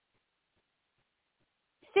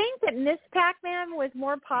 Think that Miss Pac-Man was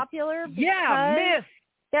more popular because Miss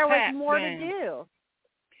there was Pac-Man. more to do.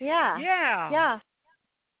 Yeah.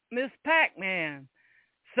 Miss Pac-Man.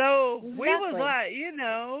 So exactly. We was like,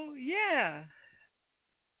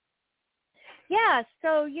 Yeah,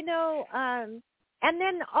 so, and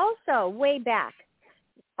then also way back,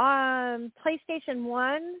 PlayStation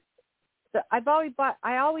 1, I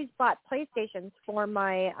always bought PlayStations for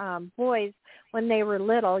my boys when they were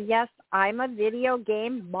little. Yes, I'm a video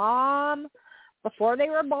game mom before they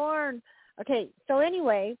were born. Okay, so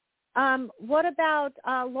anyway, what about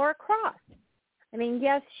Laura Croft? I mean,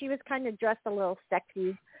 yes, she was kind of dressed a little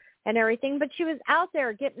sexy and everything, but she was out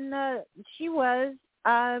there she was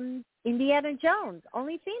Indiana Jones,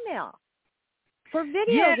 only female for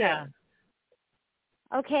video games.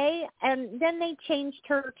 Okay, and then they changed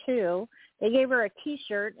her too. They gave her a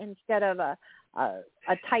T-shirt instead of a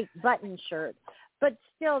tight button shirt, but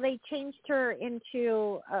still they changed her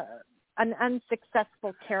into an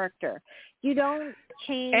unsuccessful character. You don't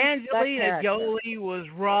change. Angelina Jolie was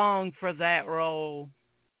wrong for that role.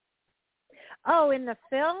 Oh, in the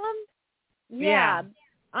film? Yeah.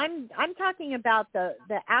 I'm talking about the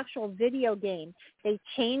actual video game. They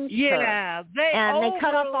changed her. Yeah, they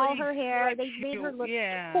cut off all her hair. They made her look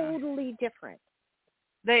totally different.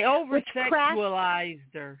 They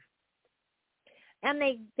over-sexualized her. And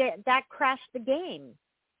that crashed the game.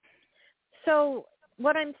 So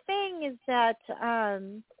what I'm saying is that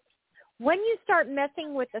when you start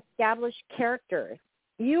messing with established characters,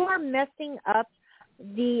 you are messing up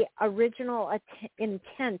the original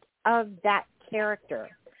intent of that character.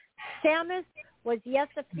 Samus was, yes,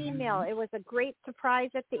 a female. It was a great surprise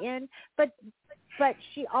at the end, but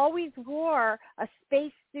she always wore a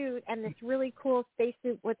space suit and this really cool space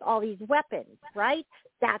suit with all these weapons, right?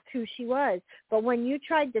 That's who she was. But when you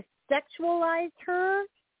tried to sexualize her,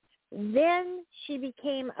 then she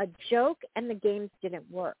became a joke and the games didn't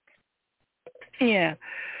work. Yeah.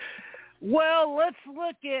 Well, let's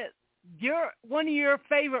look at one of your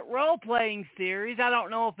favorite role-playing series. I don't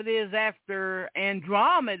know if it is after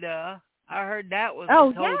Andromeda. I heard that was a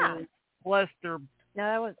total cluster.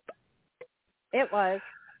 No, it was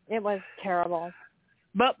terrible.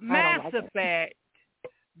 But Mass Effect,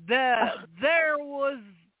 that was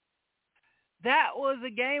a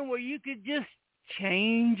game where you could just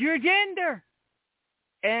change your gender.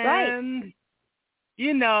 And,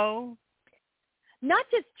 not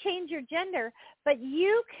just change your gender, but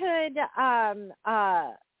you could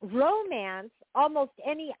romance almost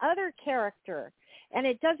any other character. And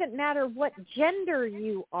it doesn't matter what gender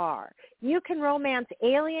you are. You can romance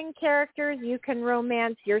alien characters. You can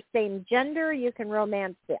romance your same gender. You can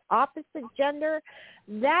romance the opposite gender.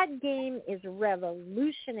 That game is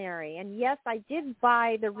revolutionary. And yes, I did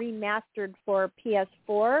buy the remastered for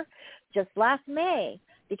PS4 just last May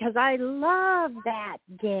because I love that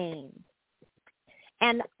game.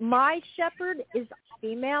 And my shepherd is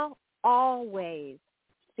female, always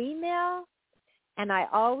female. And I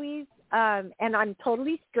always, and I'm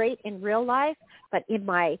totally straight in real life, but in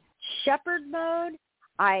my shepherd mode,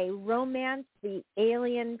 I romance the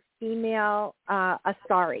alien female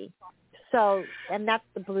Asari. So, and that's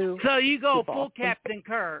the blue. So you go people. Full Captain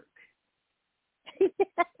Kirk.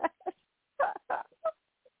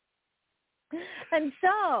 And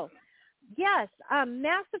so, yes,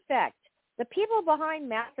 Mass Effect. The people behind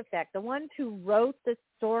Mass Effect, the ones who wrote the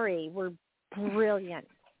story, were brilliant.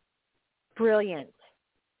 Brilliant.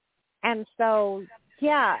 And so,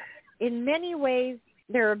 yeah, in many ways,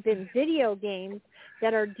 there have been video games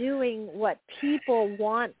that are doing what people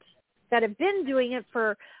want, that have been doing it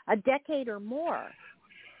for a decade or more,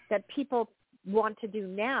 that people want to do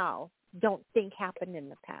now, don't think happened in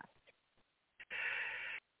the past.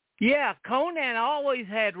 Yeah, Conan always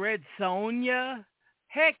had Red Sonja.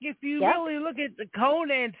 Heck, if you really look at the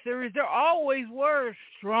Conan series, there always were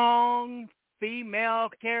strong female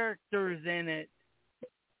characters in it.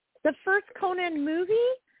 The first Conan movie,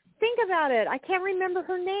 think about it. I can't remember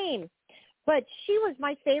her name, but she was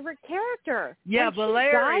my favorite character. Yeah, when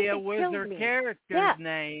Valeria died, was her character's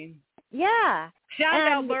name. Yeah.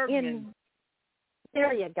 Shout Bergman.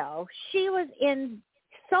 There you go. She was in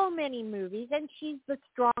so many movies, and she's the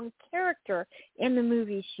strong character in the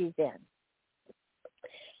movies she's in.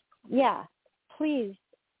 Yeah, please,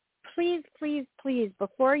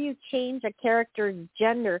 before you change a character's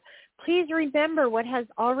gender, please remember what has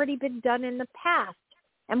already been done in the past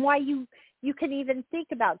and why you can even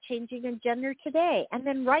think about changing a gender today, and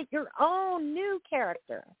then write your own new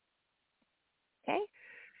character. Okay?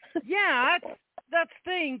 Yeah, that's the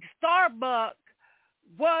thing. Starbuck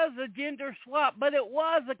was a gender swap, but it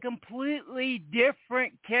was a completely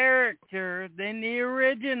different character than the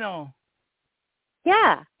original.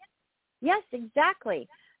 Yeah. Yes, exactly.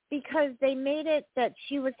 Because they made it that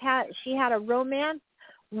she had a romance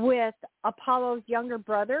with Apollo's younger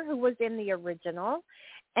brother, who was in the original,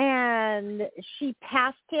 and she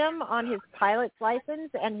passed him on his pilot's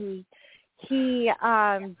license, and he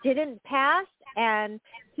didn't pass, and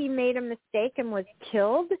he made a mistake and was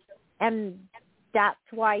killed, and that's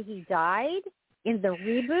why he died in the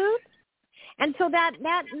reboot. And so that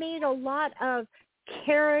made a lot of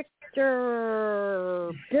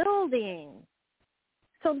character building.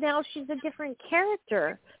 So now she's a different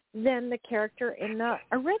character than the character in the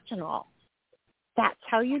original. That's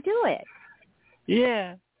how you do it.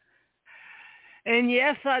 Yeah. And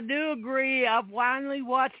yes, I do agree. I've finally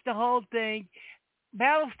watched the whole thing.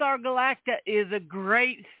 Battlestar Galactica is a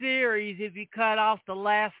great series if you cut off the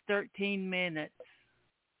last 13 minutes.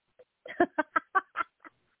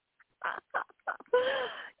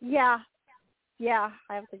 Yeah,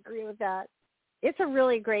 I have to agree with that. It's a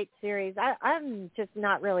really great series. I'm just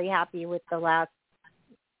not really happy with the last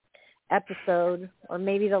episode, or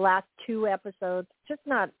maybe the last 2 episodes. Just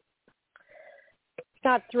not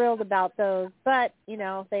thrilled about those, but,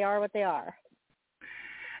 they are what they are.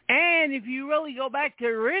 And if you really go back to the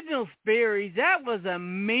original series, that was a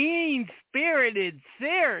mean-spirited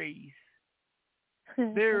series.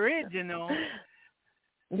 The original.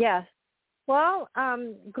 Yes. Well,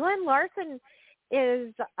 Glenn Larson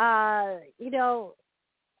is,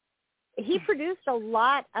 he produced a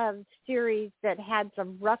lot of series that had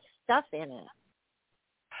some rough stuff in it.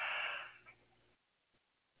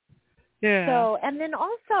 Yeah. So, and then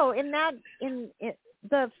also in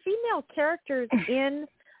the female characters in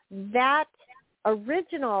that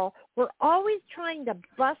original were always trying to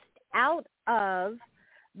bust out of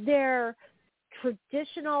their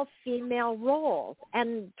traditional female roles.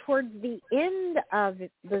 And towards the end of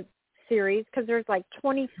the series, because there's like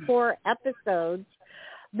 24 episodes,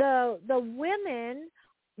 the women,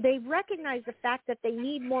 they recognize the fact that they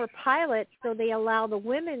need more pilots, so they allow the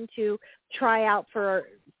women to try out for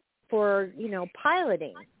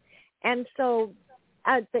piloting. And so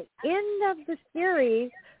at the end of the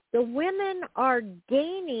series, the women are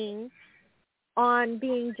gaining on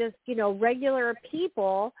being just, regular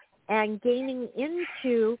people and gaining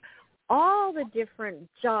into all the different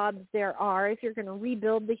jobs there are if you're going to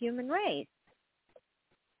rebuild the human race.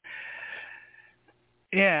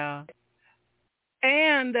 Yeah.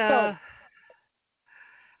 And, I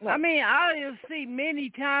just see many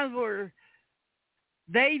times where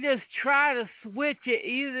they just try to switch it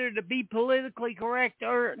either to be politically correct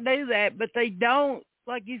or do that, but they don't,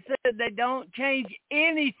 like you said, they don't change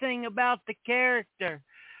anything about the character.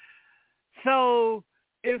 So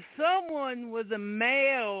if someone was a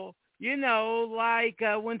male, like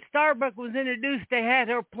when Starbuck was introduced, they had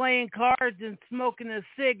her playing cards and smoking a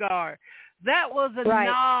cigar. That was a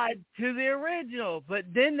nod to the original. But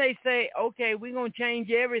then they say, okay, we're going to change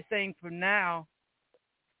everything from now.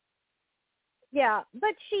 Yeah,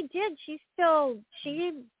 but she did. She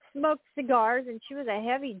smoked cigars, and she was a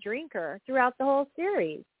heavy drinker throughout the whole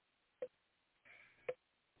series.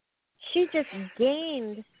 She just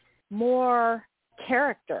gained more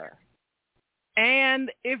character. And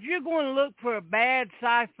if you're going to look for a bad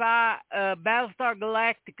sci-fi Battlestar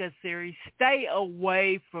Galactica series, stay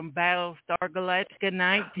away from Battlestar Galactica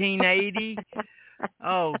 1980.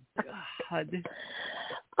 Oh, God.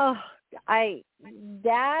 Oh,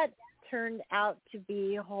 that turned out to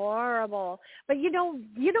be horrible. But you know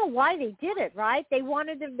why they did it, right? They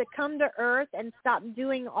wanted them to come to Earth and stop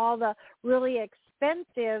doing all the really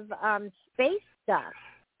expensive space stuff.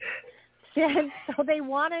 So they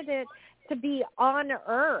wanted it to be on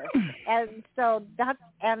Earth, and so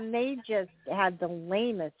they just had the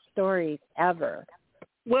lamest stories ever.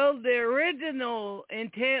 Well, the original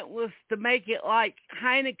intent was to make it like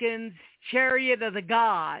Heineken's Chariot of the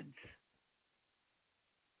Gods.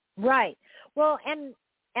 Right. Well, and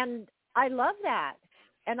I love that.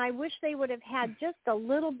 And I wish they would have had just a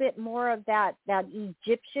little bit more of that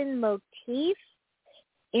Egyptian motif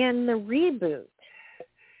in the reboot.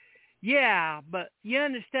 Yeah, but you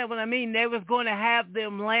understand what I mean. They was going to have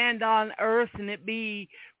them land on Earth and it be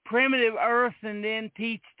primitive Earth and then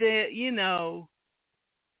teach the,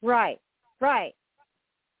 Right.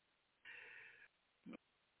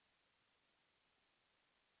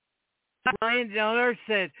 Landed on Earth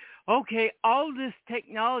said, okay, all this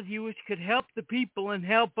technology which could help the people and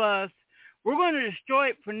help us, we're going to destroy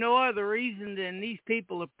it for no other reason than these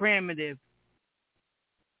people are primitive.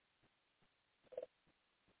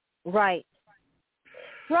 Right.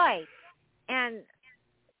 And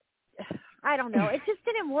I don't know. It just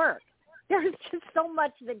didn't work. There's just so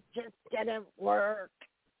much that just didn't work.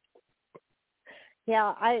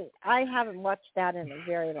 Yeah, I haven't watched that in a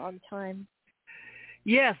very long time.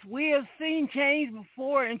 Yes, we have seen change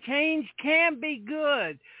before, and change can be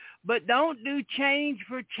good, but don't do change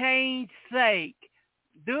for change's sake.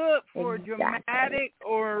 Do it for dramatic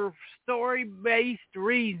or story-based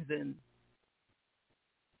reasons.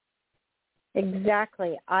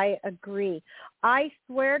 Exactly. I agree. I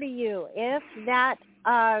swear to you, if that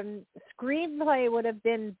screenplay would have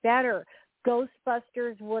been better,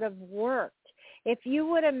 Ghostbusters would have worked. If you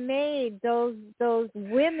would have made those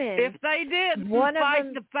women, if they didn't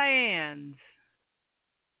fight the fans.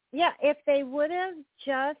 Yeah, if they would have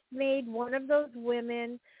just made one of those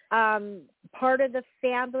women part of the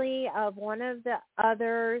family of one of the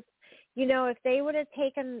others, if they would have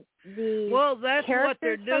taken the that's what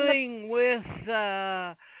they're doing with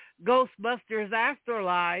Ghostbusters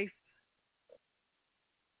Afterlife.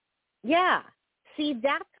 Yeah. See,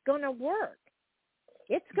 that's going to work.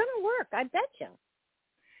 It's going to work, I bet you.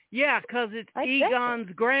 Yeah, because it's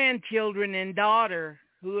Egon's grandchildren and daughter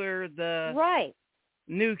who are the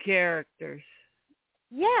new characters.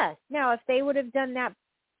 Yes. Now, if they would have done that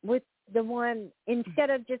with the one, instead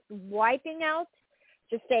of just wiping out,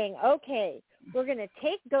 just saying, okay, we're going to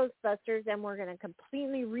take Ghostbusters and we're going to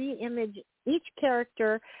completely re-image each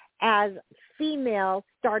character as female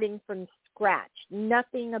starting from scratch.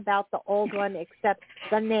 Nothing about the old one except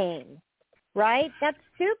the name. Right? That's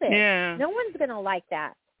stupid. Yeah. No one's going to like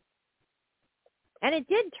that. And it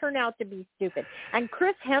did turn out to be stupid. And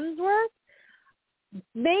Chris Hemsworth,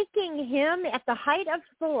 making him, at the height of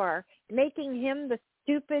Thor, making him the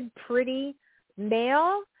stupid, pretty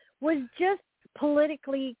male was just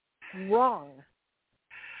politically wrong.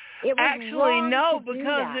 It was actually wrong no, to do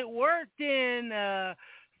because that. it worked in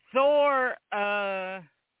Thor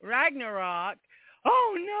Ragnarok.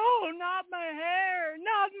 Oh no, not my hair,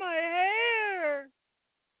 not my hair.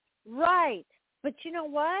 Right. But you know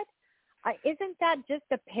what? Isn't that just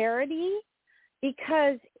a parody?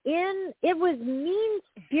 Because it was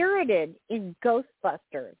mean-spirited in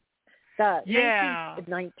Ghostbusters. The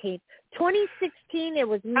 2016, it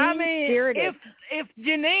was mean-spirited. I mean, if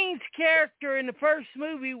Janine's character in the first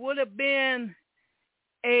movie would have been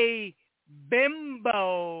a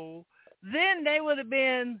bimbo, then they would have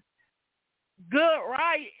been good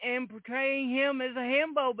right in portraying him as a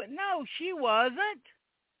himbo. But no, she wasn't.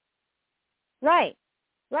 Right.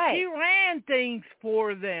 Right. She ran things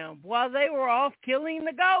for them while they were off killing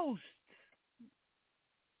the ghosts.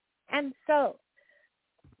 And so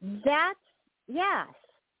that's, yes.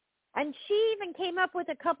 And she even came up with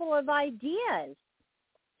a couple of ideas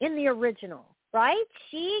in the original, right?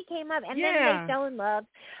 She came up, and then they fell in love.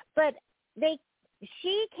 But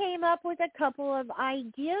she came up with a couple of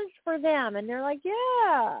ideas for them, and they're like,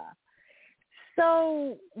 yeah.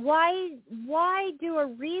 So why do a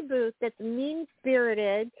reboot that's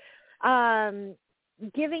mean-spirited,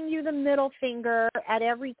 giving you the middle finger at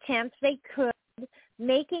every chance they could,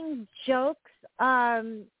 making jokes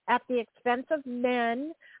at the expense of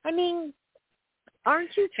men? I mean,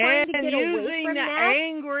 aren't you trying to get away from that? And using the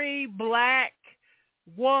angry black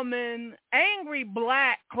woman, angry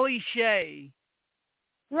black cliche.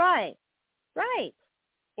 Right, right.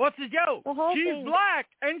 What's the joke? She's black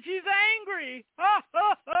and she's angry.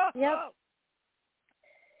 Yep.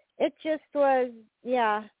 It just was,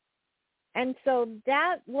 yeah. And so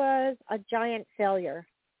that was a giant failure.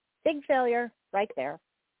 Big failure right there.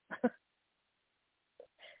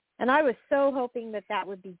 And I was so hoping that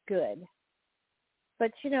would be good.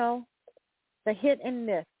 But, the hit and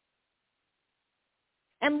miss.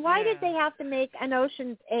 And why did they have to make an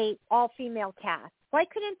Ocean's 8 all-female cast? Why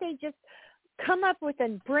couldn't they just come up with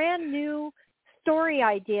a brand new story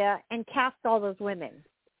idea and cast all those women?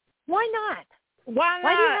 Why not? Why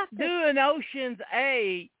not do an Ocean's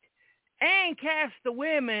 8 and cast the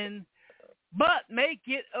women, but make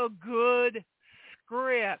it a good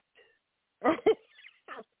script?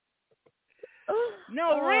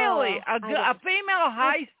 No, really, a female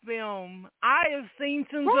heist film. I have seen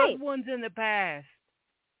some good ones in the past.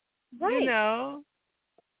 Right.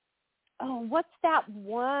 Oh, what's that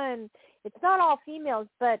one? It's not all females,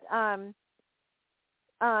 but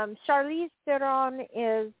Charlize Theron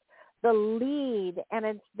is the lead,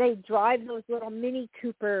 and they drive those little Mini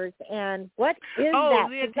Coopers. And what is that? Oh,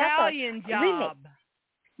 the Italian Job. Remake.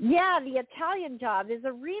 Yeah, the Italian Job is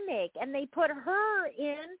a remake, and they put her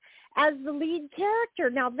in as the lead character.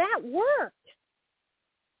 Now, that worked.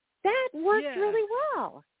 That worked really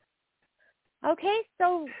well. Okay,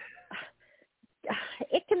 so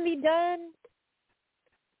it can be done.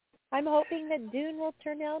 I'm hoping that Dune will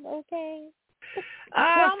turn out okay.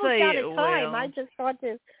 We're almost out of time. I just thought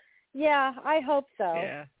to, I hope so.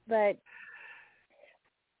 Yeah. But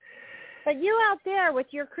you out there with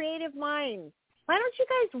your creative minds, why don't you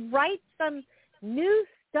guys write some new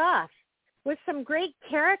stuff with some great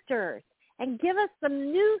characters and give us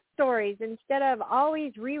some new stories instead of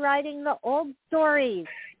always rewriting the old stories?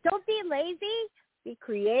 Don't be lazy. Be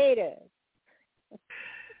creative.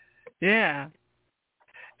 Yeah.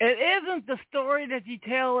 It isn't the story that you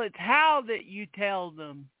tell, it's how that you tell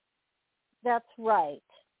them. That's right.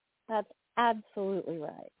 That's absolutely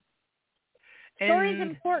right. Story's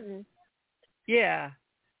important. Yeah.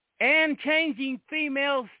 And changing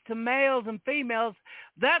females to males and females,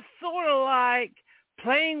 that's sort of like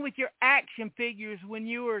playing with your action figures when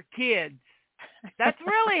you were kids. That's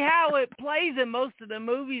really how it plays in most of the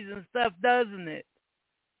movies and stuff, doesn't it?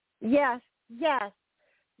 Yes.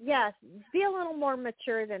 Be a little more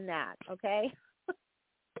mature than that, okay?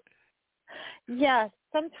 Yes.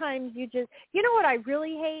 Sometimes you know what I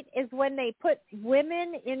really hate is when they put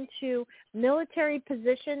women into military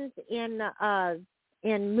positions in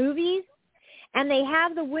movies, and they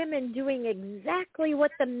have the women doing exactly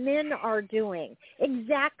what the men are doing.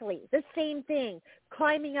 Exactly. The same thing.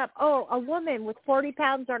 Climbing up. Oh, a woman with 40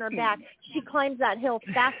 pounds on her back, she climbs that hill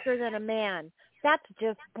faster than a man. That's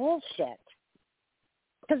just bullshit.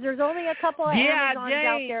 Because there's only a couple of Amazons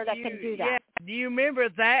out there that can do that. Yeah. Do you remember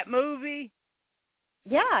that movie?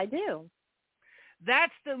 Yeah, I do.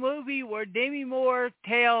 That's the movie where Demi Moore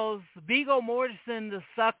tells Viggo Mortensen to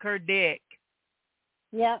suck her dick.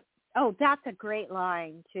 Yep. Oh, that's a great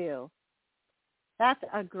line, too. That's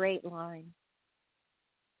a great line.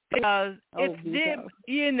 Because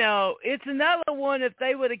it's another one, if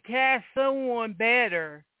they would have cast someone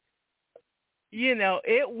better,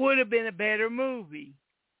 it would have been a better movie.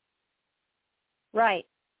 Right.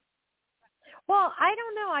 Well, I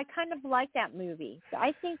don't know. I kind of like that movie.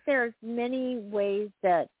 I think there's many ways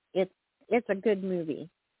that it's a good movie.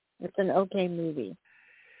 It's an okay movie.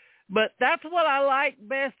 But that's what I like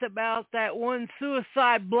best about that one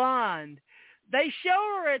Suicide Blonde. They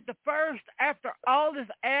show her at the first, after all this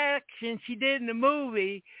action she did in the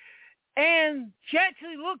movie, and she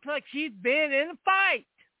actually looks like she's been in a fight.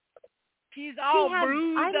 She's all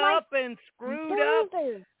bruised up and screwed up.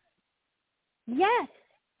 Yes.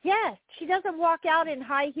 She doesn't walk out in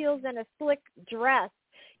high heels and a slick dress.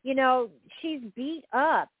 She's beat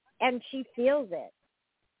up, and she feels it.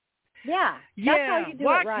 Yeah, that's how you do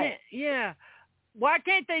it right. Why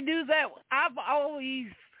can't they do that? I've always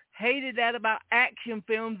hated that about action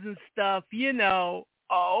films and stuff,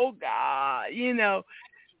 Oh, God,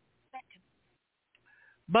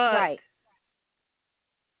 But right.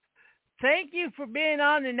 Thank you for being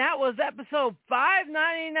on, and that was episode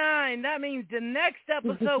 599. That means the next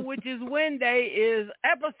episode, which is Wednesday, is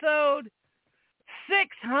episode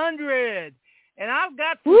 600. And I've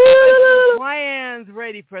got some special plans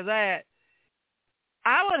ready for that.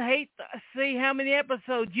 I would hate to see how many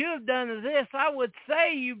episodes you have done of this. I would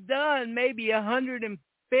say you've done maybe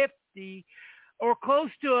 150 or close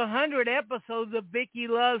to 100 episodes of Vicki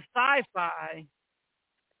Loves Sci-Fi.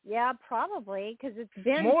 Yeah, probably, because it's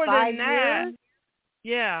been more 5 than that. years.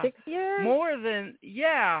 Yeah. 6 years? More than,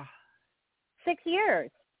 6 years.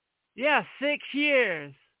 Yeah, 6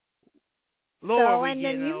 years. Lord, so, and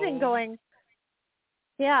then you've been going,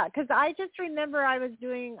 because I just remember I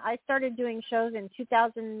started doing shows in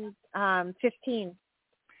 2015.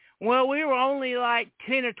 Well, we were only like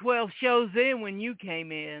 10 or 12 shows in when you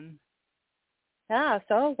came in. Yeah,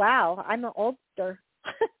 so, wow, I'm an oldster.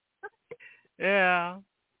 Yeah.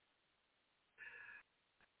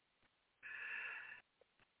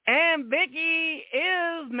 And Vicki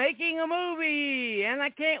is making a movie, and I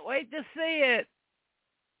can't wait to see it.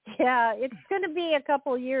 Yeah, it's going to be a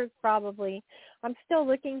couple years probably. I'm still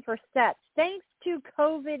looking for sets. Thanks to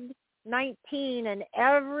COVID-19 and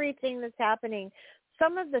everything that's happening,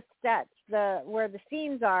 some of the sets, where the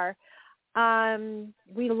scenes are,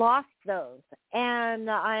 we lost those. And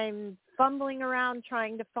I'm fumbling around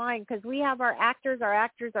trying to find, because we have our actors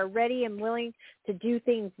are ready and willing to do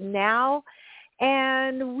things now.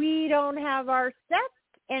 And we don't have our sets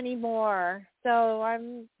anymore. So I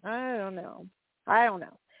don't know.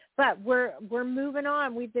 But we're moving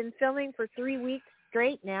on. We've been filming for 3 weeks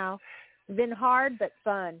straight now. It's been hard but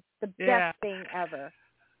fun. The best thing ever.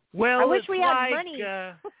 Well, I wish we had money.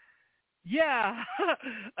 Yeah.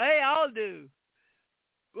 Hey, I'll do.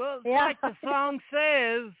 Well, it's like the song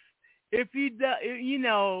says, if you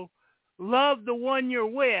love the one you're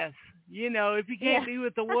with. If you can't be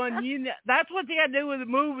with the one, that's what you got to do with a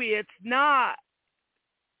movie. It's not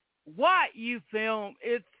what you film,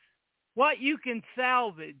 it's what you can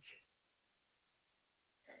salvage.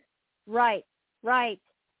 Right.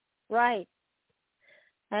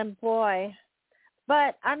 And boy,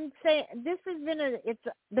 but I'm saying this has been it's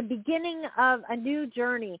the beginning of a new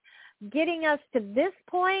journey. Getting us to this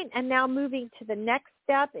point and now moving to the next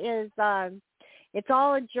step is, it's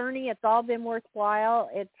all a journey. It's all been worthwhile.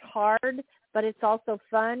 It's hard, but it's also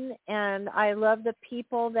fun. And I love the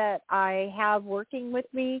people that I have working with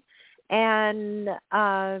me and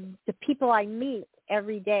the people I meet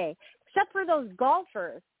every day, except for those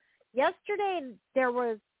golfers. Yesterday, there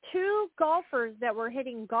was two golfers that were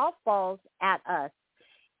hitting golf balls at us,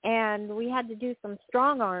 and we had to do some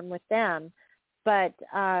strong arm with them. But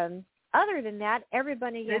other than that,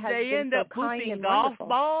 everybody has been so kind and golf wonderful.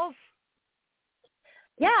 Balls?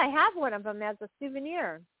 Yeah, I have one of them as a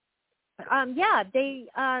souvenir. Yeah, they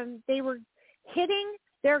were hitting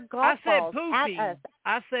their golf balls at us.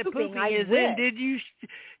 I said pooping is in. Did you?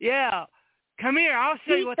 Yeah. Come here. I'll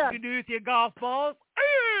show you what you can do with your golf balls.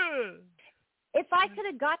 If I could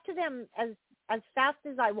have got to them as fast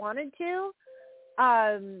as I wanted to,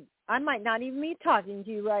 I might not even be talking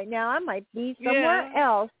to you right now. I might be somewhere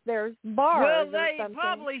else. There's bars or something. Well, they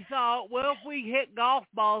probably thought, well, if we hit golf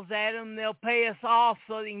balls at them, they'll pay us off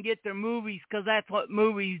so they can get their movies, because that's what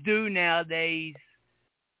movies do nowadays.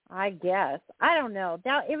 I guess. I don't know.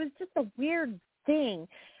 It was just a weird thing.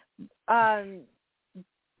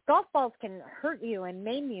 Golf balls can hurt you and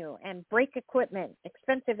maim you and break equipment,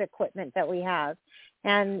 expensive equipment that we have.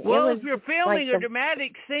 And if you're filming a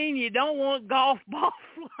dramatic scene, you don't want golf balls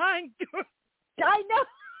flying through. I know.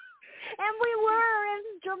 And we were. It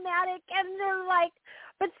was dramatic. And they're like,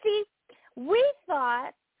 but see, we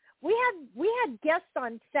thought we had guests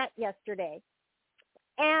on set yesterday.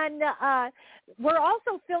 And we're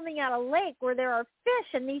also filming at a lake where there are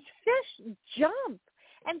fish, and these fish jump.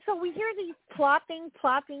 And so we hear these plopping.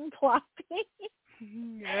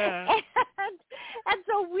 Yeah. And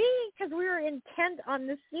so because we were intent on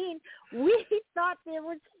the scene, we thought there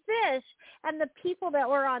was fish. And the people that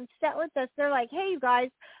were on set with us, they're like, hey, you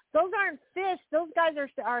guys, those aren't fish. Those guys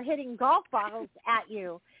are hitting golf balls at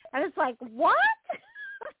you. And it's like, what?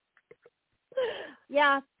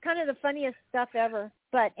 Yeah, kind of the funniest stuff ever.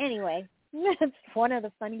 But anyway, it's one of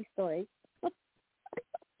the funny stories.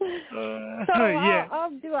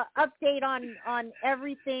 I'll do an update on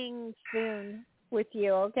everything soon with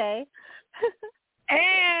you, okay?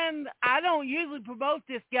 And I don't usually promote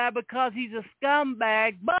this guy because he's a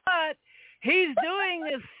scumbag, but he's doing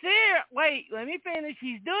a Wait, let me finish.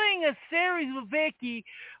 He's doing a series with Vicki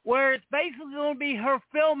where it's basically going to be her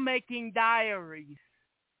filmmaking diaries.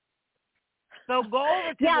 So go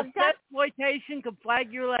over to the Exploitation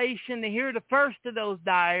Conflagration to hear the first of those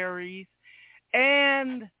diaries.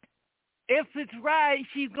 And if it's right,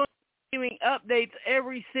 she's going to be giving updates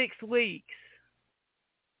every 6 weeks.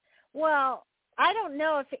 Well, I don't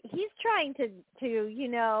know if he's trying to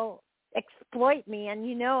exploit me,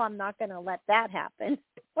 and I'm not going to let that happen.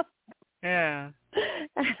 Yeah.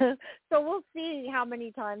 So we'll see how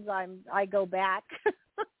many times I go back.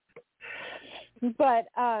 But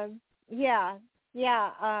I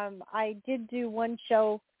did do one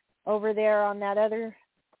show over there on that other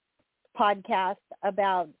podcast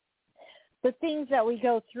about the things that we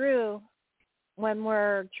go through when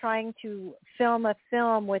we're trying to film a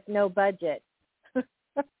film with no budget.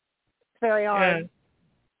 It's very hard.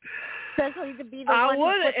 Yeah. Especially to be the one who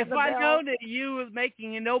puts the bill. If I known that you was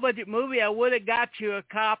making a no-budget movie, I would have got you a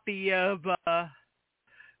copy of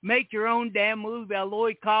Make Your Own Damn Movie by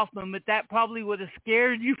Lloyd Kaufman, but that probably would have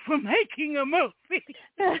scared you from making a movie.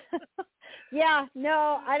 Yeah,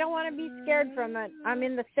 no, I don't want to be scared from it. I'm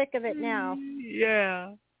in the thick of it now.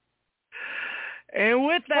 Yeah. And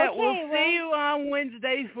with that, we'll see you on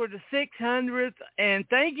Wednesdays for the 600th, and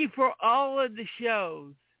thank you for all of the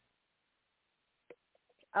shows.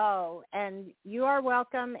 Oh, and you are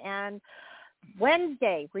welcome. And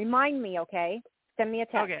Wednesday, remind me, okay? Send me a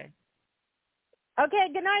text. Okay. Okay,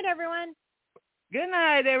 good night, everyone. Good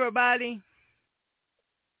night, everybody.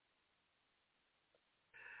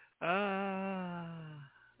 I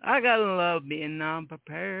gotta love being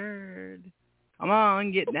non-prepared. Come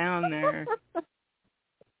on, get down there.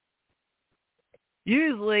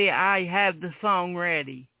 Usually I have the song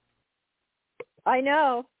ready. I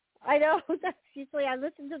know. That's usually I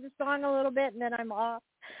listen to the song a little bit and then I'm off.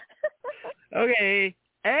 Okay.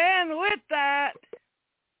 And with that...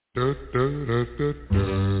 Good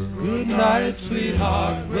night,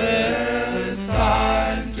 sweetheart. Well, it's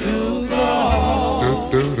time to go.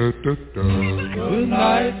 Good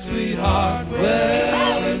night, sweetheart.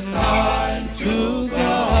 Well, it's time to go.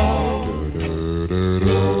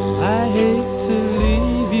 I hate to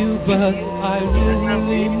leave you, but I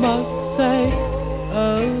really must say,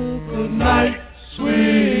 oh, good night,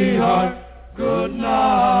 sweetheart. Good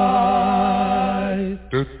night.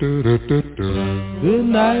 Good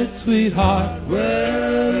night, sweetheart.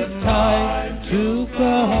 Well, it's time to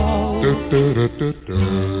go.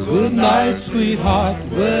 Good night, sweetheart.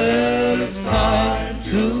 Well, it's time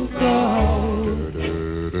to go.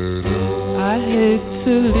 I hate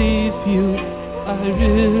to leave you, I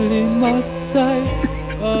really must say,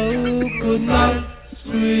 oh, good night,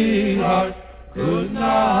 sweetheart. Good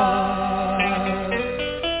night.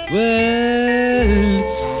 Well,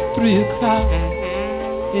 it's 3 o'clock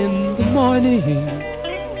in the morning.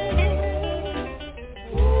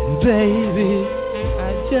 Baby, I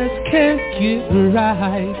just can't get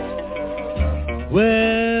right.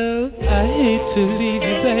 Well, I hate to leave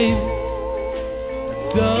you, baby.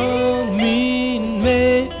 Don't mean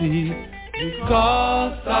maybe,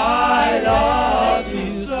 because I love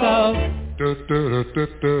you so. Good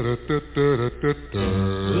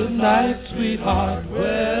night, sweetheart.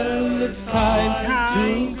 Well, it's time to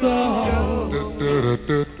go.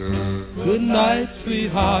 Good night,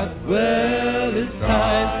 sweetheart. Well, it's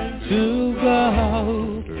time to go.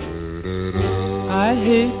 I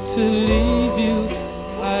hate to leave you,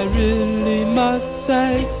 I really must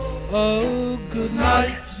say, oh, good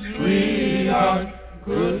night, sweetheart,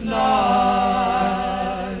 good night.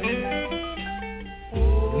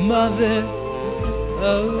 Mother,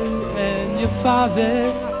 oh, and your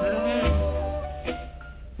father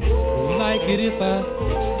like it if I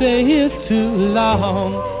stay here too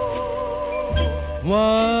long.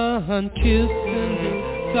 One kiss in the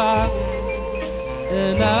dark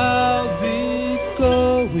and I'll be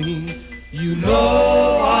going. You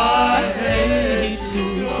know I hate to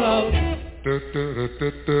go.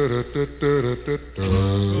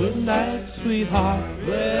 Good night, sweetheart.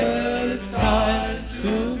 Well, it's time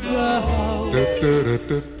to go.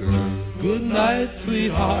 Good night,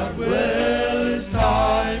 sweetheart. Well, it's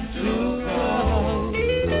time to go.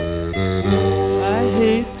 I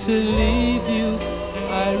hate to leave you,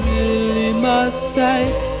 I really must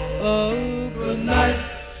say, oh, good night,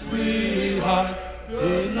 sweetheart.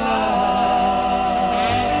 Good night.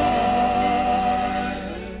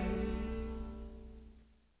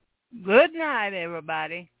 Good night,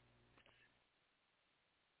 everybody.